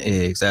cholesterol in the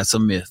eggs. That's a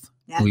myth.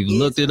 We've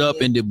looked it up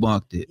and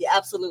debunked it. Yeah,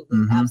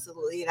 absolutely.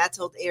 Absolutely. And I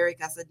told Eric,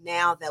 I said,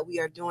 now that we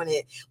are doing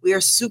it, we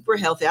are super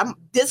healthy. I'm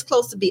this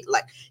close to being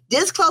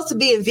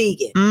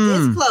vegan.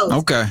 This close.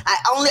 Okay.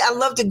 I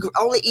love to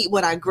only eat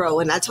what I grow.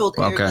 And I told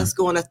Eric, let's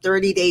go on a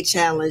 30-day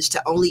challenge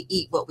to only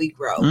eat what we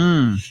grow.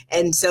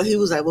 And so he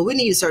was like, well, we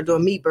need to start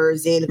doing meat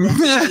birds then.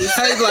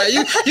 He's like,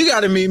 you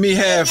got to meet me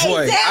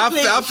halfway. Exactly.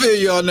 I feel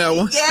you on that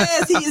one.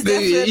 Yes, he's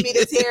definitely a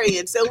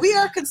meatitarian. So we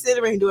are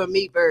considering doing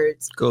meat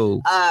birds.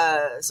 Cool.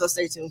 So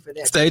stay tuned for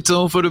that. Stay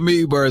tuned for the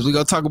meat birds. We're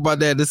going to talk about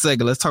that in a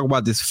second. Let's talk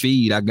about this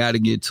feed. I got to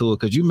get to it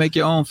because you make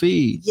your own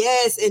feed.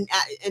 Yes. And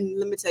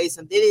let me tell you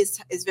something.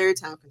 It's very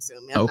time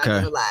consuming. I'm not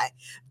going to lie.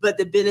 But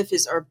the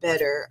benefits are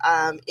better.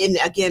 And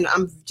again,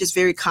 I'm just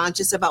very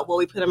conscious about what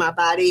we put in my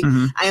body.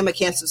 I am a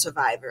cancer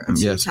survivor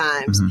 2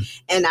 times.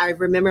 And I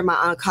remember my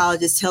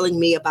oncologist telling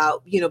me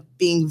about,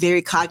 being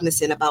very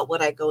cognizant about what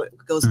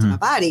goes into my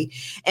body.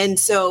 And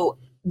so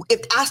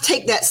if I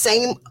take that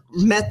same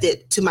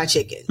method to my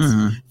chickens,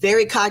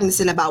 very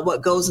cognizant about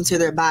what goes into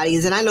their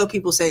bodies. And I know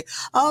people say,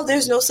 oh,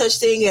 there's no such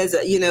thing as,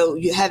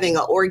 you having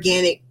an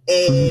organic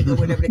egg or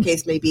whatever the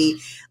case may be.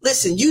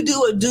 Listen, you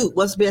do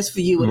what's best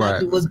for you and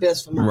I do what's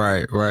best for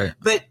mine. Right.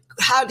 But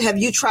how have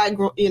you tried,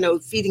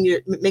 making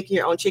your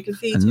own chicken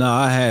feed? No,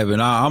 I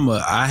haven't.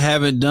 I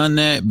haven't done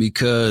that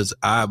because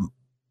I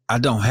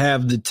don't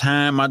have the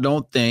time, I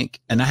don't think,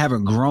 and I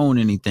haven't grown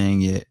anything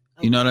yet.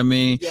 You know what I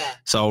mean? Yeah.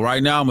 So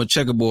right now I'm a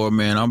checkerboard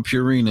man. I'm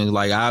Purina.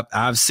 Like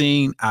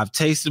I've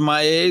tasted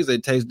my eggs. They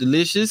taste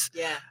delicious.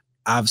 Yeah.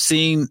 I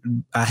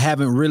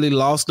haven't really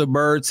lost a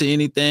bird to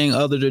anything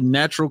other than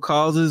natural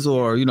causes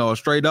or, a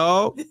stray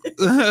dog.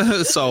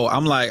 So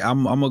I'm like,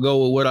 I'm going to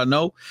go with what I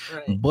know,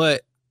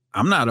 but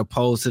I'm not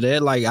opposed to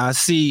that. Like I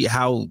see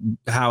how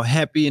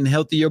happy and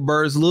healthy your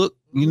birds look.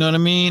 You know what I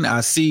mean? I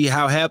see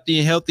how happy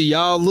and healthy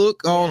y'all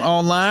look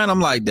online.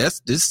 I'm like,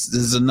 this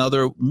is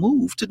another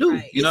move to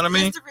do. You know what I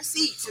mean? It's the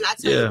receipts, and I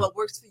tell you what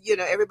works for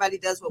everybody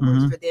does what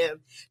works for them.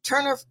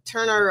 Turner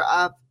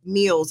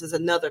Meals is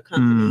another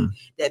company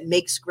that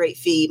makes great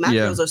feed. My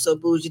girls are so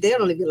bougie; they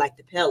don't even like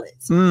the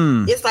pellets.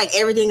 It's like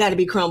everything got to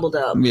be crumbled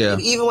up. Yeah.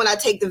 Even when I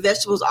take the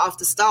vegetables off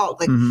the stalk,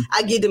 like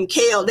I give them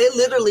kale. They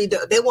literally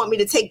they want me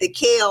to take the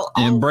kale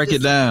and break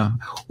it down.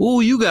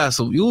 Ooh, you got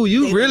some.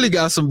 You really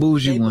got some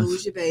bougie ones.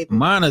 Bougie, baby.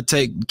 Mine will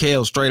take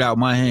kale straight out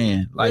my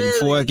hand,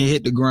 before I can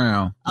hit the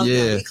ground. Oh,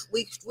 yeah,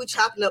 we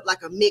chopping up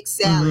like a mixed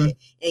salad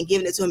and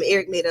giving it to him.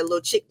 Eric made a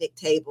little chick-nick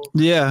table.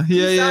 Yeah.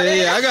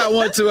 I got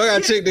one too. I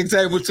got a chick-nick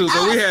table too.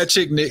 So we had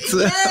chick-nicks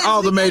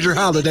all the major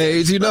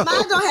holidays. Mine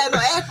don't have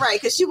no act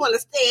right because she want to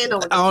stand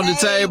on the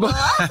table.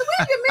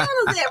 Where your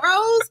manners at,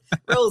 Rose?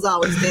 Rose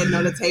always standing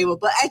on the table,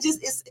 but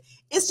it's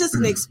just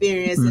an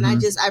experience, and I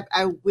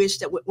wish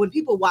that when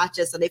people watch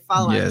us and they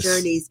follow our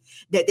journeys,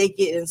 that they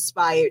get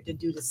inspired to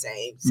do the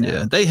same. So.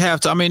 Yeah, they have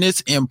to. I mean,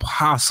 it's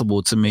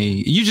impossible to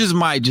me. You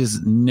might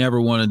never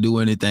want to do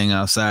anything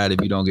outside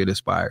if you don't get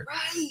inspired.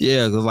 Right.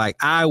 Yeah, because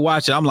I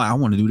watch it, I'm like, I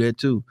want to do that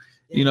too.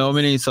 You know what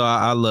I mean? So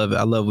I love it.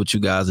 I love what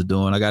you guys are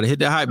doing. I got to hit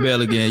that hype bell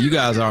again. You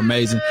guys are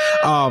amazing.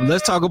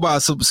 Let's talk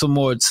about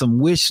some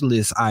wish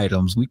list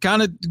items. We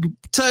kind of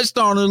touched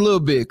on it a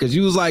little bit because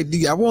you was like,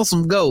 I want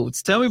some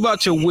goats. Tell me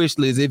about your wish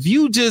list. If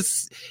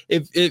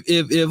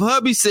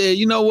hubby said,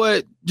 you know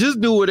what,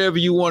 just do whatever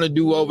you want to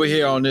do over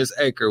here on this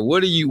acre.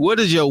 What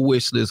is your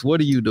wish list?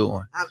 What are you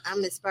doing?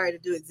 I'm inspired to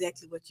do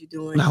exactly what you're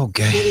doing.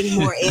 Okay. Getting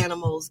more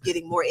animals,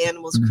 creating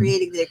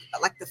the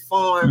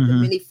farm, the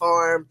mini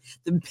farm,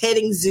 the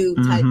petting zoo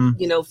type,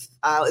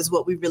 is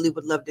what we really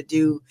would love to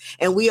do.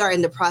 And we are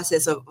in the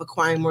process of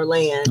acquiring more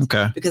land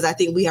because I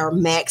think we are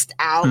maxed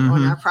out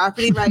on our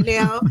property right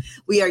now.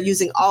 We are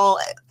using all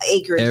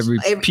acreage, every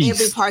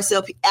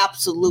parcel,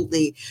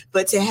 absolutely.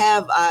 But to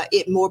have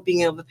it more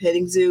being of a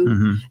petting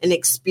zoo and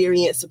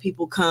experience so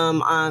people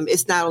come.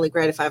 It's not only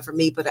gratifying for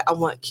me, but I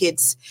want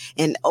kids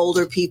and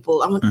older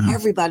people. I want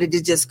everybody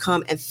to just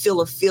come and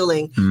feel a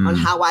feeling on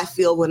how I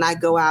feel when I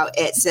go out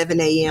at 7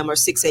 a.m. or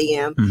 6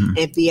 a.m.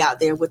 and be out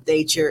there with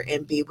nature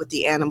and be with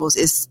the animals.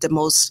 It's the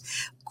most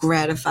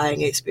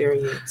gratifying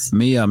experience.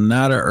 Me, I'm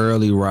not an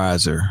early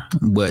riser,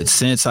 but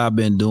since I've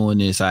been doing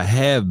this, I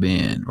have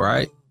been,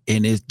 right?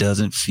 And it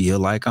doesn't feel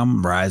like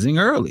I'm rising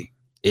early.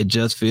 It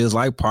just feels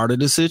like part of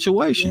the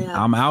situation.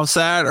 Yeah. I'm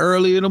outside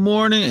early in the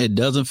morning. It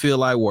doesn't feel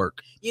like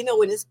work. You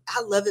know,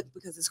 I love it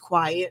because it's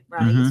quiet,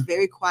 right? It's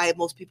very quiet.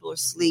 Most people are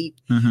asleep.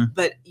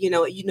 But, you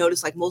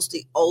notice like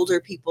mostly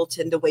older people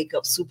tend to wake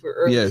up super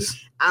early. Yes.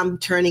 I'm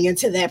turning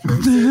into that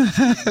person.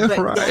 But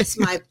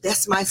right.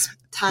 that's my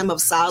time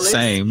of solace.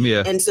 Same,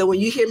 yeah. And so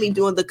when you hear me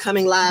doing the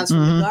coming lives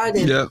from the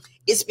garden,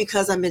 it's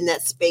because I'm in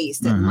that space,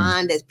 that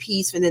mind, that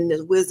peace, and then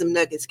the wisdom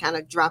nuggets kind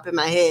of drop in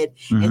my head.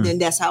 And then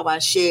that's how I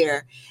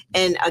share.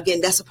 And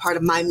again, that's a part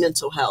of my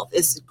mental health.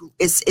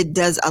 It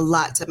does a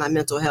lot to my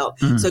mental health.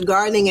 So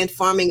gardening and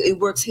farming, it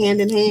works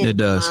hand in hand. It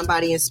does. Mind,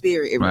 body, and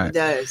spirit. It really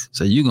does.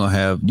 So you're gonna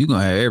have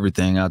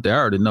everything out there. I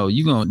already know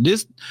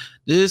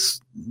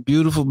this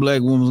beautiful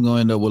black woman's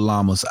gonna end up with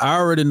llamas. I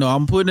already know.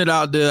 I'm putting it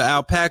out there.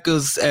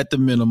 Alpacas at the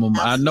minimum.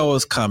 Absolutely. I know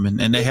it's coming,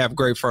 and they have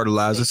great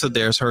fertilizer. So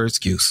there's her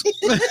excuse.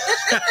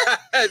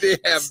 They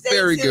have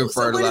very good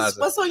fertilizer.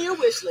 What's on your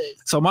wish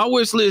list? So my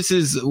wish list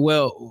is,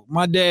 well,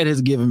 my dad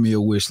has given me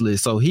a wish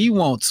list. So he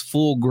wants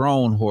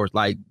full-grown horse,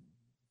 like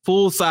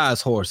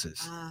full-size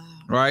horses,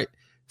 right?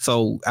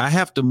 So I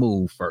have to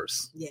move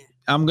first. Yeah,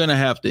 I'm gonna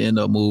have to end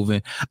up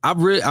moving.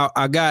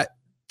 I got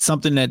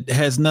something that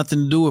has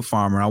nothing to do with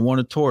farming. I want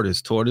a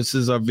tortoise.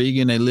 Tortoises are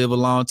vegan. They live a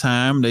long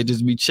time. They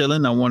just be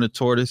chilling. I want a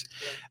tortoise.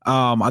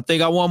 I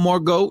think I want more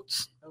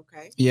goats.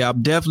 Okay. Yeah, I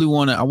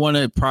definitely I want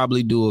to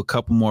probably do a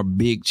couple more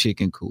big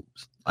chicken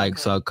coops.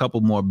 So a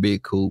couple more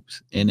big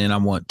coops, and then I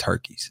want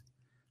turkeys.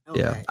 Okay.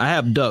 Yeah, I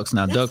have ducks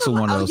now. Ducks are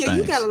one of those things.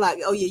 You got a lot.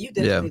 Oh yeah, you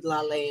definitely need a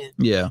lot of land.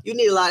 Yeah, you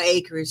need a lot of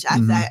acreage.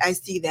 I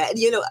see that.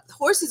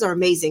 Horses are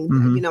amazing.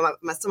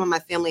 Some of my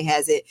family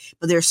has it,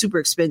 but they're super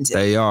expensive.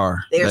 They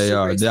are. They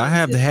are. I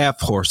have the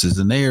half horses,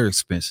 and they are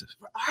expensive.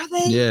 Are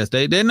they? Yes,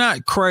 they're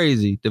not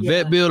crazy. The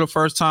vet bill the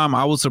first time,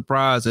 I was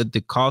surprised at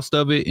the cost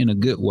of it in a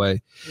good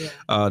way.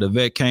 Yeah. The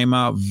vet came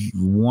out,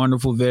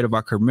 wonderful vet. If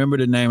I could remember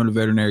the name of the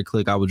veterinary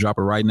clinic, I would drop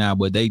it right now.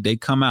 But they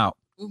come out.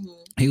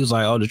 He was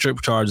like, the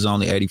trip charge is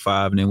only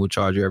 $85, and then we'll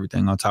charge you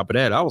everything on top of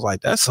that. I was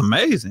like, that's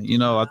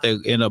amazing. I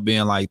think it ended up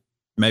being like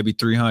maybe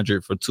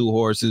 $300 for 2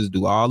 horses,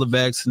 do all the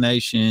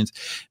vaccinations,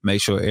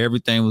 make sure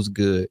everything was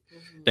good.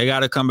 They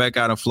got to come back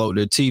out and float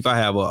their teeth. I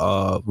have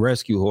a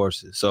rescue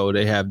horses, so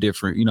they have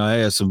different, they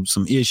have some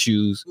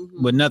issues,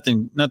 but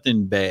nothing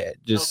bad.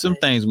 Just some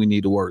things we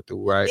need to work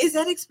through, right? Is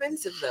that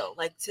expensive though?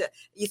 Like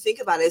you think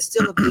about it, it's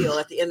still a bill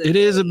at the end of the day.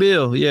 It is a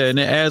bill, yeah, and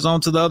it adds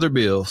on to the other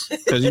bills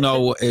because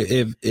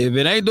if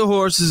it ain't the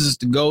horses, it's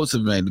the goats.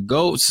 If it ain't the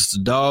goats, it's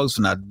the dogs. If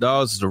not the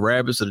dogs, it's the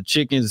rabbits or the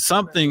chickens.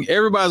 Something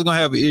everybody's gonna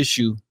have an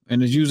issue,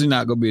 and it's usually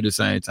not gonna be at the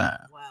same time.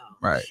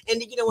 Right.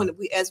 And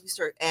as we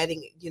start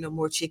adding,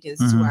 more chickens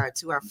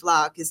to our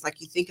flock, it's like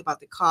you think about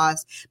the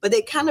cost, but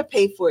they kind of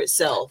pay for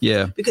itself.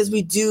 Yeah. Because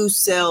we do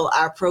sell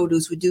our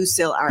produce, we do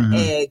sell our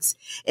eggs.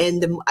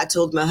 And I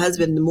told my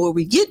husband, the more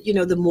we get,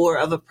 the more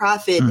of a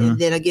profit. And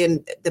then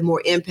again, the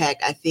more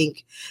impact I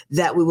think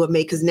that we will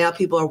make, because now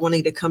people are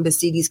wanting to come to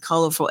see these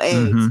colorful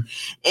eggs.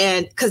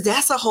 And because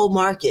that's a whole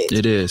market.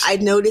 It is. I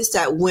noticed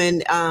that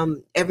when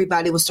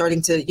everybody was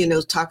starting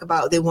to, talk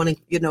about they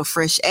wanting,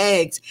 fresh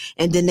eggs,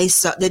 and then they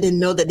didn't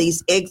know that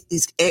these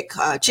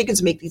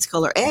chickens make these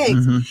color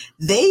eggs.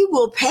 They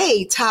will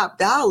pay top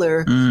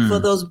dollar for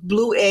those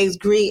blue eggs,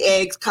 green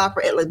eggs,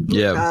 copper eggs,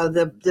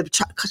 the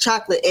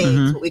chocolate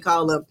eggs, what we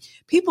call them.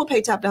 People pay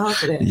top dollar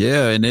for that.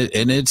 Yeah, and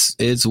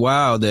it's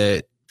wild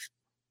that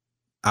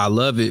I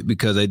love it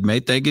because they may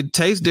think it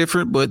tastes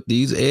different, but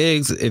these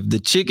eggs, if the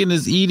chicken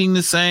is eating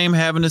the same,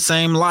 having the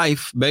same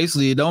life,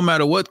 basically it don't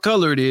matter what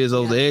color it is,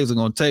 those eggs are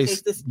going to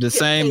taste the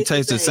same,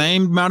 taste the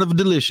same amount of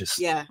delicious.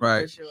 Yeah,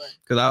 right. For sure.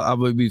 Because I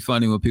would be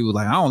funny when people are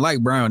like, I don't like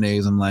brown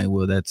eggs. I'm like,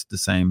 well, that's the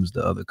same as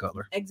the other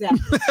color.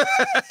 Exactly.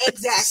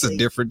 It's a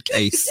different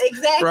case.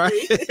 Exactly.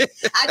 Right?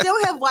 I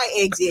don't have white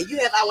eggs yet. You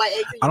have white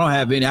eggs? I don't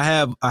have any. I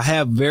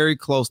have very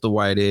close to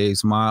white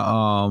eggs.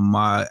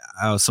 My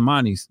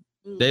Samanis.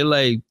 They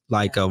lay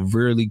like a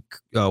really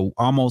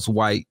almost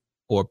white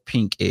or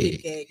pink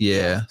egg.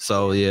 Yeah.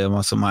 So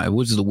my Somali,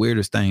 which is the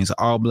weirdest thing. It's an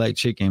all black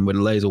chicken, but it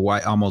lays a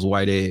almost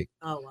white egg.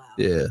 Oh wow.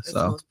 Yeah. That's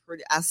so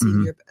pretty. I see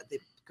the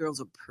girls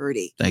are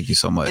pretty. Thank you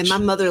so much. And my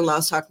mother-in-law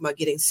is talking about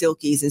getting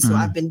silkies, and so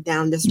I've been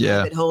down this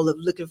rabbit hole of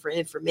looking for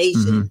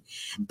information.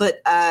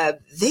 But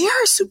they're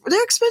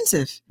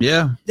expensive.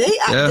 Yeah. They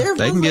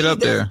can get up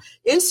there.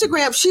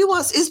 Instagram,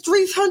 it's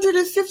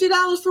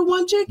 $350 for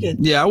one chicken.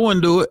 Yeah, I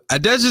wouldn't do it.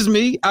 That's just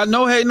me. I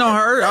know hating on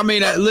her. I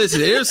mean,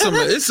 listen,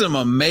 it's some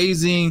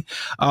amazing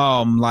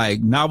like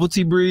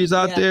novelty breeds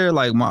out there.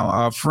 Like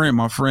our friend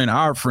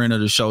of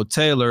the show,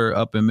 Taylor,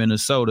 up in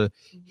Minnesota.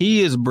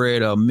 He has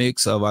bred a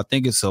mix of, I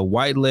think it's a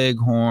white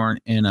leghorn,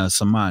 and a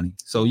Somani.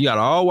 So you got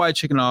an all white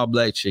chicken, all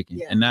black chicken,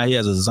 and now he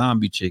has a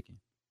zombie chicken.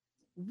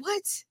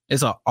 What?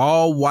 It's an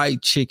all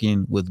white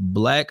chicken with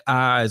black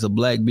eyes, a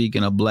black beak,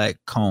 and a black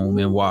comb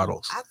and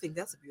wattles. I think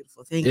that's a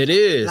beautiful thing. It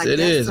is. Like, it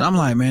is. I'm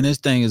like, man, this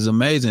thing is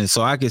amazing.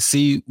 So I can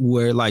see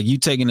where like you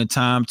taking the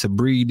time to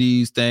breed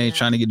these things,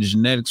 trying to get the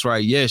genetics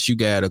right. Yes, you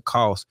got a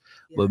cost.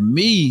 But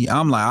me,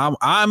 I'm like,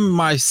 I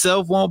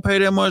myself won't pay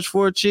that much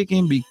for a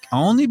chicken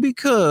only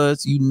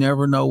because you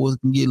never know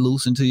what can get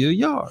loose into your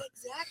yard.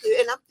 Exactly.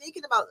 And I'm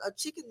thinking about a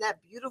chicken that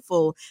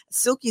beautiful.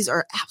 Silkies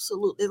are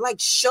absolutely like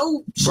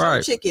show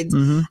chickens.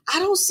 Mm-hmm. I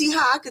don't see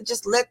how I could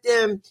just let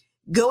them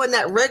go in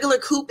that regular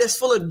coop that's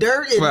full of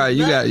dirt. And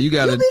you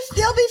got they'll be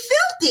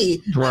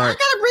filthy. Right. I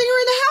gotta bring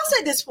her in the house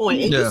at this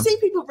point. And you see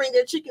people bring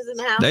their chickens in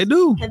the house. They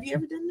do. Have you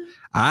ever done that?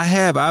 I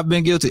have. I've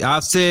been guilty.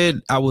 I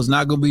said I was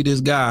not gonna be this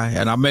guy,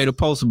 and I made a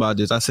post about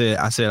this. I said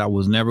I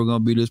was never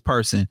gonna be this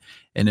person.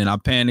 And then I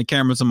panned the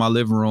cameras in my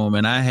living room,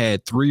 and I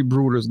had 3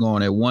 brooders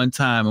going at one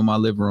time in my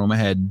living room. I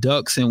had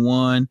ducks in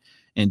one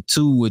and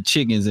 2 with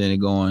chickens in it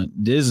going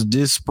this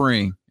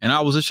spring. And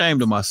I was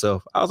ashamed of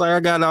myself. I was like, I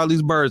got all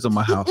these birds in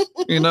my house.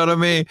 You know what I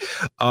mean?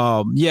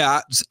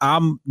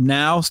 I'm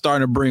now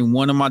starting to bring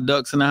one of my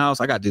ducks in the house.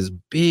 I got this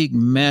big,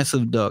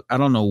 massive duck. I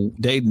don't know.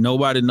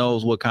 Nobody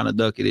knows what kind of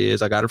duck it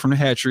is. I got it from the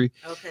hatchery.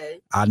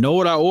 Okay. I know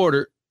what I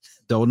ordered.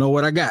 Don't know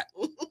what I got.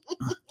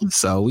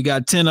 So we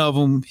got 10 of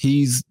them.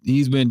 He's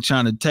been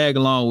trying to tag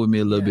along with me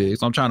a little bit.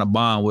 So I'm trying to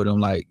bond with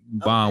him,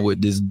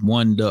 with this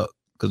one duck.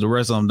 Because the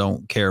rest of them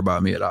don't care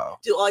about me at all.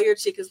 Do all your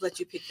chickens let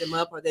you pick them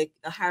up, or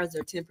how's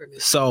their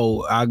temperament?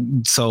 So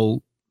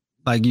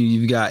like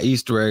you got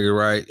Easter egg,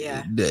 right?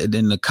 Yeah.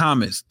 Then the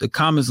comets,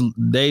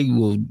 they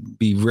will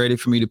be ready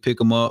for me to pick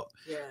them up.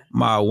 Yeah.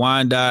 My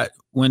Wyandotte,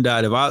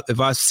 if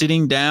I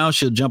sitting down,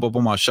 she'll jump up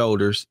on my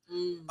shoulders.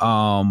 And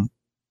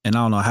I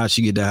don't know how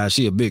she get that high.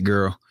 She a big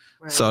girl.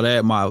 Right. So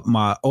that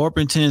my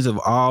Orpingtons have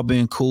all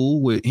been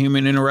cool with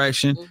human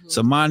interaction. Mm-hmm.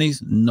 Somanis,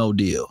 no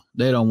deal.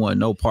 They don't want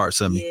no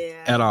parts of me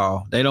at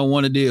all. They don't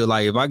want to deal.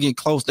 Like if I get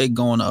close, they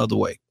going the other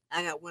way.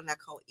 I got one I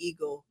call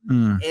Eagle,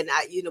 and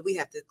we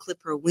have to clip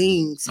her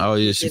wings. Oh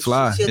yeah, she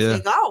flies. She'll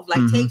take off,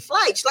 take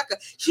flight.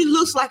 She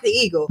looks like an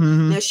eagle.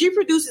 Mm-hmm. Now she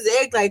produces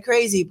eggs like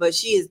crazy,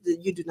 but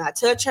you do not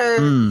touch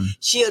her.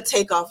 She'll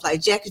take off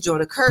like Jackie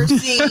Jordan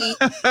Kersey.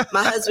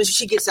 My husband,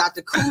 she gets out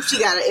the coop.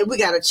 We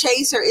gotta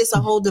chase her. It's a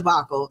whole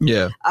debacle.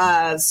 Yeah.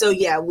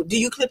 Do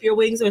you clip your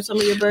wings or some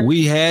of your birds?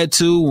 We had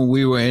to when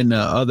we were in the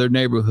other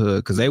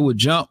neighborhood because they would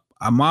jump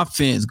on my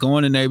fence, go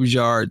in the neighbor's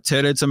yard,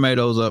 tear their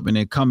tomatoes up, and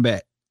then come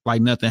back like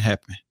nothing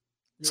happened.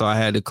 So I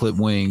had to clip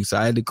wings.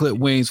 I had to clip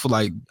wings for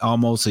like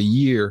almost a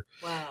year.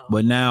 Wow.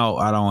 But now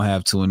I don't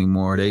have to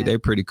anymore. They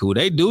pretty cool.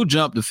 They do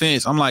jump the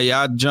fence. I'm like,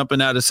 I'm jumping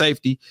out of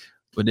safety.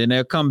 But then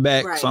they'll come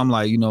back. Right. So I'm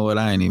like, you know what?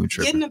 I ain't even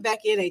tripping. Getting them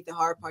back in ain't the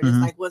hard part. It's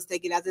like once they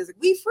get out there, it's like,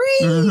 we free.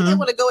 They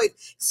want to go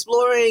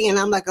exploring. And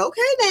I'm like,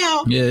 okay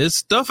now. Yeah, it's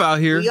stuff out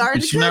here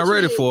that you're not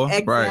ready for.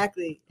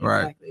 Exactly.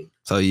 Right.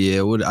 So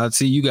yeah, I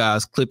see you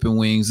guys clipping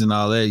wings and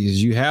all that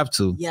because you have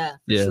to. Yeah,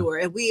 for sure.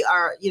 And we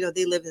are,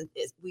 we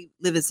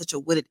live in such a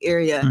wooded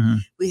area.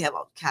 We have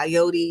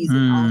coyotes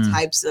and all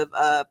types of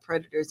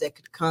predators that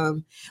could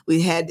come.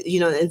 We had,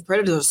 and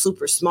predators are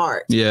super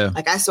smart. Yeah.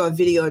 Like I saw a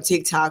video on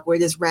TikTok where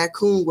this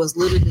raccoon was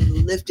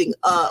literally lifting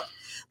up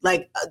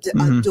like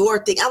a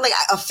door thing. I'm like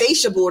a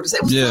fascia board.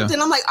 It was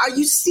something. I'm like, are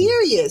you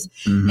serious?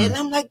 And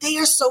I'm like, they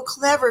are so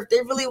clever. If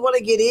they really want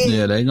to get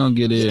in, they're gonna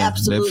get in.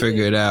 Absolutely. They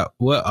figure it out.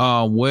 What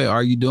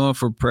are you doing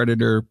for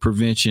predator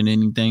prevention?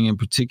 Anything in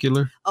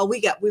particular? Oh,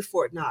 we're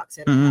Fort Knox.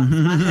 My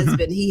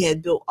husband, he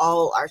had built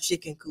all our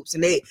chicken coops,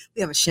 and we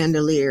have a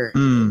chandelier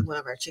in one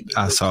of our chicken coops.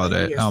 I saw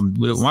that.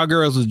 My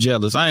girls was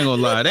jealous. I ain't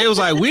gonna lie. They was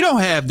like, we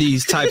don't have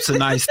these types of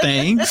nice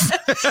things.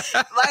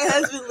 My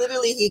husband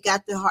literally, he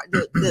got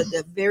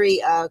the very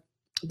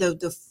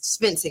the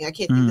fencing. I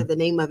can't think of the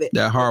name of it.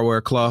 That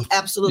hardware cloth.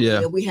 Absolutely.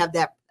 Yeah. We have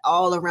that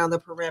all around the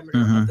perimeter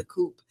of the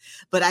coop.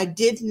 But I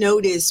did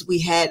notice we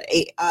had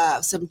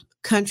some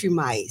country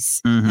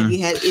mice. Have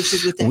you had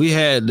issues with that? We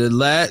had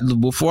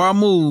before I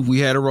moved, we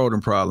had a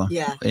rodent problem.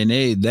 Yeah. And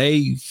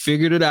they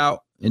figured it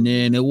out. And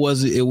then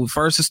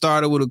it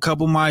started with a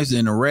couple mice,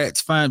 and the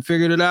rats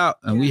figured it out.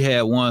 And we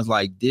had ones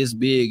like this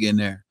big in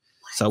there.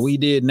 So we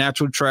did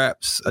natural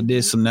traps. I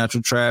did some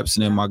natural traps.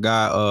 And then my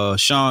guy,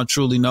 Sean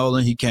Truly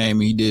Nolan, he came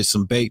and he did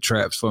some bait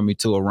traps for me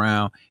too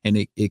around. And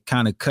it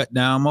kind of cut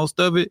down most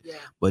of it. Yeah.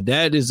 But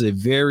that is a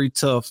very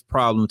tough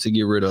problem to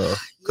get rid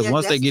of. Because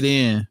once they get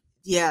in.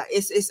 Yeah,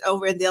 it's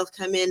over, and they'll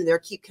come in and they'll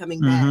keep coming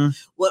back.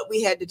 What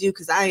we had to do,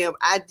 because I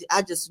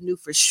just knew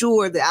for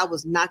sure that I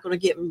was not going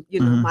to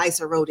get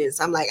mice or rodents.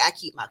 I'm like, I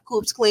keep my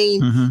coops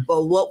clean.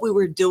 But what we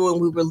were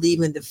doing, we were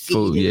leaving the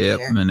feed in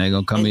there, and they're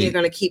going to come in. They're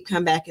going to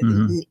come back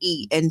and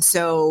eat. And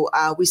so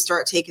we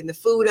start taking the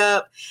food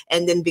up,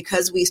 and then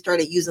because we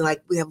started using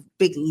we have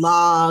big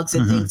logs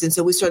and things, and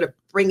so we started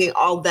bringing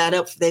all that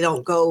up so they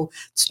don't go,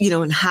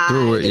 and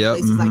hide in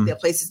places like that,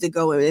 places to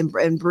go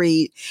and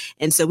breed.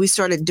 And so we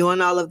started doing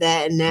all of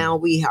that, and now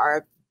we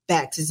are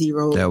back to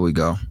zero. There we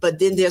go. But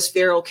then there's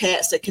feral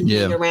cats that can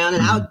hang around,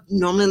 and I'm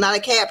normally not a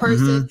cat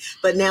person,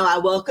 but now I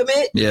welcome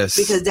it. Yes,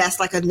 because that's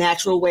like a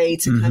natural way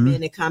to come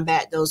in and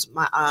combat those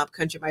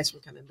country mice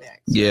from coming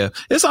back. So. Yeah,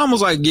 it's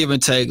almost like give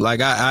and take.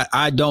 Like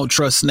I don't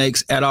trust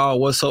snakes at all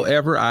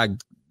whatsoever.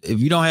 If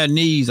you don't have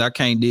knees, I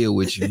can't deal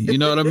with you. You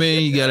know what I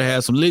mean? You got to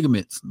have some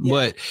ligaments. Yeah.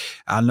 But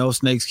I know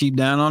snakes keep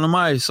down on the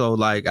mice. So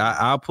like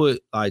I'll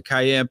put like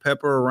cayenne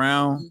pepper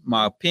around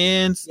my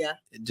pens. Yeah.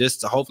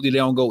 Just to hopefully they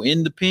don't go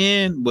in the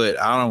pen,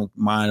 but I don't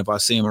mind if I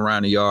see them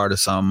around the yard or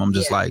something. I'm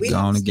just like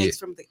going to get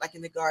from like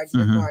in the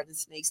garden, garden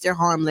snakes. They're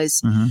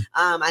harmless.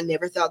 I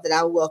never thought that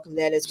I would welcome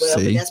that as well.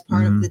 But that's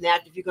part of the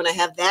natural. If you're going to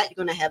have that,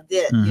 you're going to have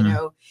this, you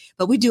know.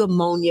 But we do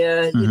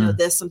ammonia. You know,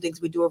 there's some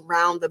things we do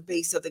around the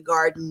base of the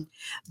garden,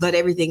 but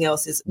everything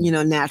else is, you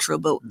know, natural.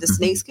 But the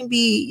snakes can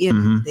be, you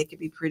know, they can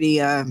be pretty.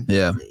 Yeah,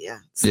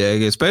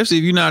 especially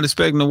if you're not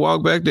expecting to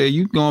walk back there.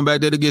 You going back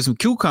there to get some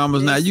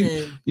cucumbers. Listen.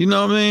 Now you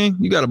know what I mean.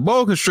 You got a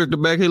boa constrictor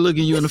back here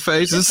looking you in the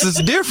face. This is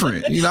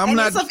different. You know,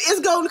 it's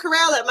golden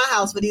corral at my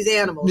house for these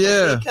animals. Yeah,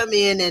 like they come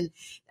in and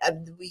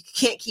we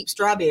can't keep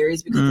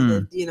strawberries because of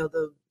the, you know,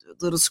 the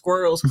little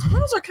squirrels.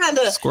 Squirrels are kind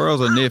of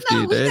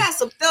nifty. We got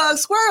some thug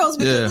squirrels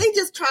because they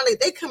just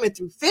they coming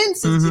through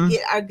fences to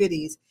get our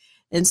goodies.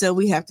 And so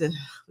we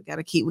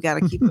gotta keep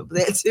up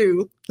with that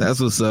too. That's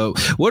what's up.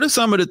 What are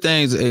some of the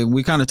things, and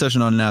we kind of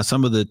touching on now,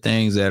 some of the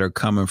things that are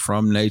coming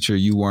from nature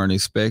you weren't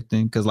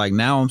expecting? Because like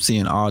now I'm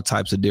seeing all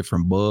types of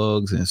different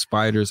bugs and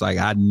spiders like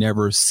I'd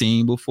never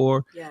seen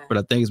before. Yeah. But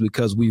I think it's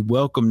because we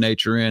welcome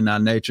nature in, now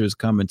nature is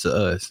coming to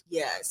us.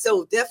 Yeah.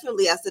 So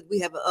definitely I said we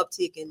have an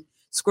uptick in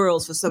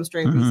squirrels for some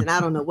strange reason. I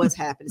don't know what's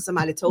happened.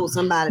 Somebody told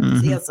somebody to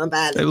tell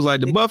somebody. It was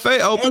like the buffet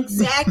open.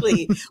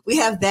 Exactly. We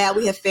have that.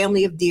 We have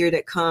family of deer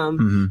that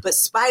come, but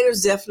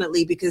spiders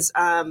definitely because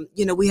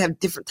you know, we have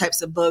different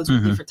types of bugs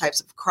with different types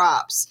of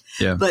crops.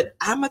 Yeah. But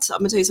I'm gonna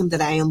tell you something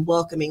that I am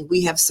welcoming.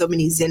 We have so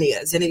many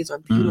zinnias. Zinnias are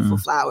beautiful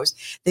flowers.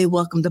 They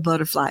welcome the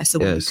butterflies. So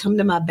when you come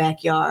to my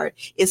backyard,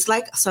 it's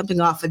like something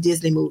off a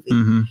Disney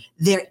movie.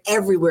 They're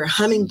everywhere.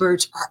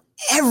 Hummingbirds are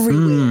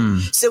everywhere.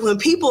 So when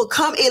people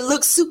come, it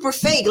looks super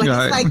fake.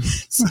 Like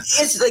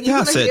it's like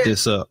you set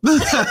this up.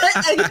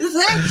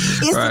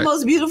 It's the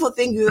most beautiful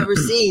thing you've ever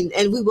seen,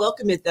 and we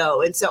welcome it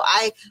though. And so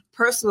I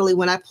personally,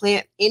 when I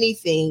plant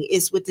anything,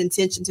 it's with the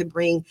intention to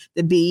bring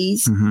the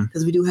bees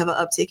because we do have an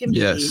uptick in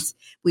bees. Yes.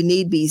 We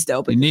need bees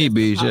though. We need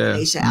bees,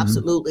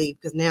 absolutely.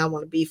 Because now I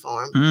want a bee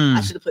farm.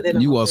 I should have put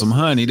that. You want some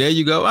honey? There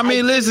you go. I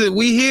mean, listen,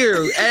 we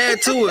here.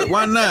 Add to it.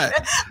 Why not?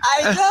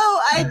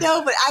 I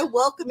know, but I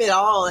welcome it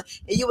all. And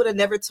you would have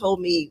never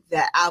told me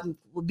that I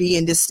would be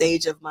in this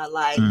stage of my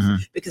life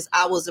because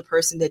I was a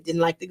person that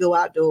didn't like to go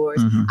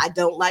outdoors. I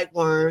don't like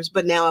worms,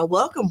 but now I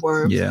welcome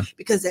worms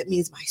because that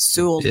means my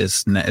soul.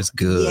 It's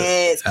good.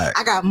 Yes,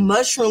 I got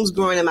mushrooms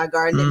growing in my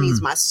garden. That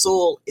means my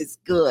soul is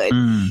good.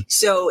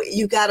 So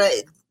you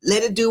gotta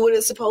let it do what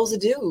it's supposed to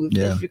do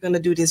if you're going to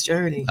do this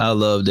journey. I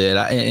love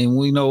that. And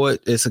we know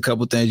what, it's a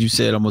couple things you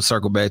said. I'm going to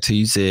circle back to.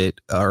 You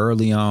said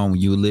early on when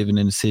you were living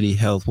in the city,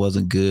 health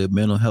wasn't good.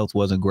 Mental health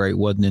wasn't great.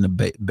 Wasn't in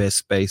the best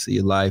space of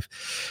your life.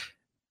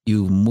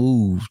 You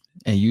moved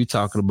and you're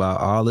talking about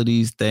all of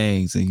these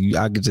things and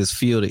I could just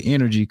feel the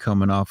energy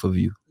coming off of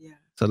you. Yeah.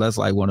 So that's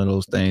like one of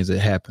those things that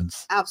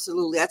happens.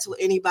 Absolutely. I tell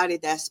anybody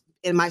that's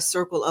in my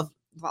circle of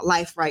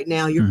life right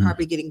now, you're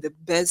probably getting the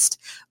best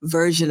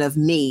version of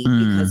me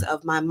because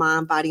of my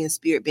mind, body, and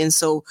spirit being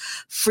so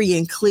free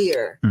and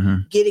clear.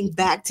 Getting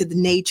back to the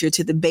nature,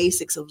 to the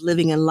basics of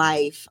living in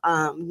life,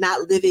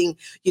 not living,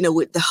 you know,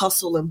 with the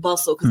hustle and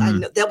bustle. Because I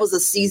know that was a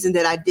season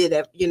that I did,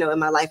 you know, in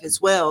my life as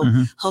well,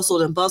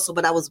 hustle and bustle.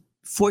 But I was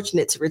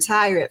fortunate to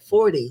retire at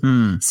 40.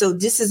 So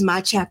this is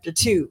my chapter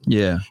 2.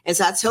 Yeah. And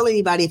so I tell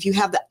anybody, if you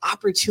have the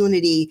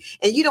opportunity,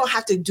 and you don't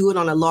have to do it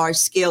on a large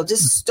scale,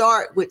 just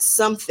start with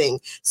something.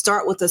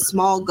 Start with a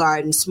small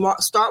garden.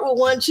 Start with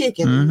one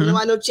chicken. You know,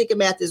 I know chicken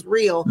math is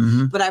real,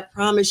 but I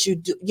promise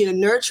you,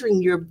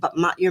 nurturing your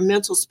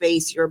mental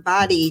space, your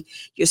body,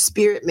 your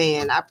spirit,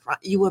 man,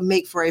 you will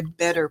make for a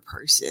better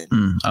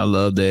person. I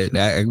love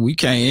that. We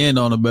can't end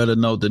on a better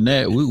note than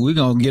that. We're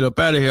going to get up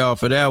out of here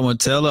off of that one.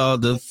 Tell all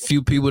the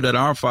few people that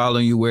aren't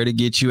following you where to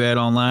get you at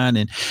online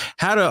and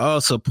how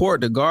to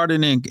support the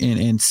garden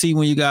and see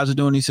when you guys are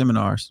doing these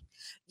seminars.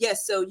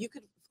 Yes, so you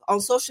could on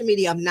social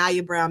media, I'm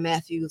Naya Brown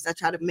Mathews. I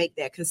try to make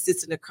that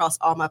consistent across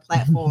all my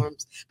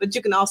platforms. But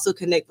you can also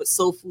connect with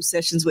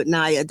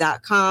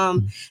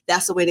soulfoodsessionswithnaya.com.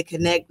 That's a way to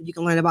connect. You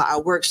can learn about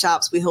our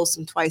workshops. We host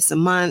them twice a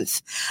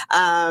month.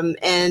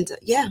 And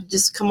yeah,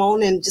 just come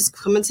on and just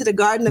come into the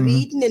Garden of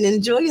Eden and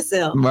enjoy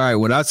yourself. Right.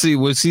 When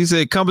she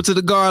said coming to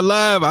the Garden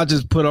Live, I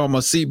just put on my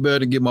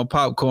seatbelt and get my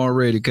popcorn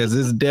ready because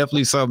it's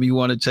definitely something you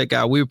want to check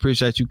out. We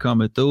appreciate you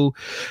coming through.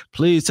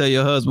 Please tell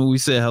your husband we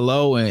said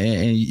hello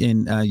and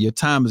your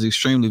time is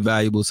extremely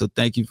valuable. So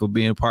thank you for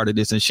being a part of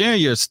this and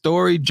sharing your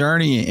story,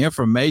 journey, and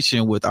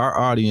information with our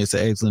audience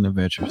at Eggcellent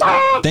Adventures.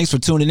 Thanks for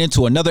tuning in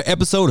to another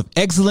episode of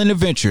Eggcellent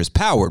Adventures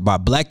powered by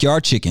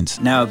Blackyard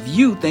Chickens. Now, if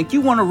you think you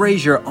want to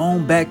raise your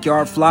own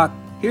backyard flock,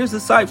 here's the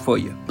site for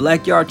you,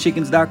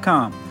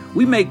 blackyardchickens.com.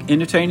 We make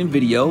entertaining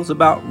videos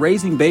about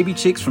raising baby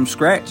chicks from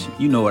scratch.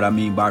 You know what I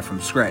mean by from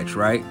scratch,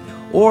 right?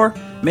 Or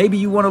maybe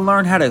you want to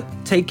learn how to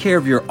take care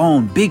of your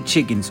own big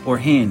chickens or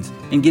hens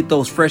and get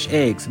those fresh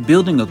eggs,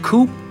 building a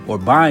coop or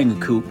buying a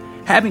coop,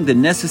 having the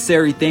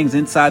necessary things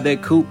inside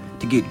that coop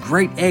to get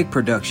great egg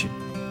production.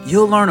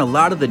 You'll learn a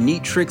lot of the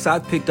neat tricks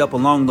I've picked up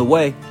along the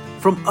way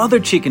from other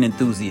chicken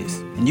enthusiasts,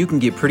 and you can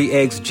get pretty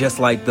eggs just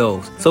like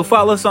those. So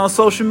follow us on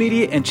social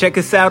media and check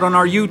us out on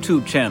our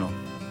YouTube channel.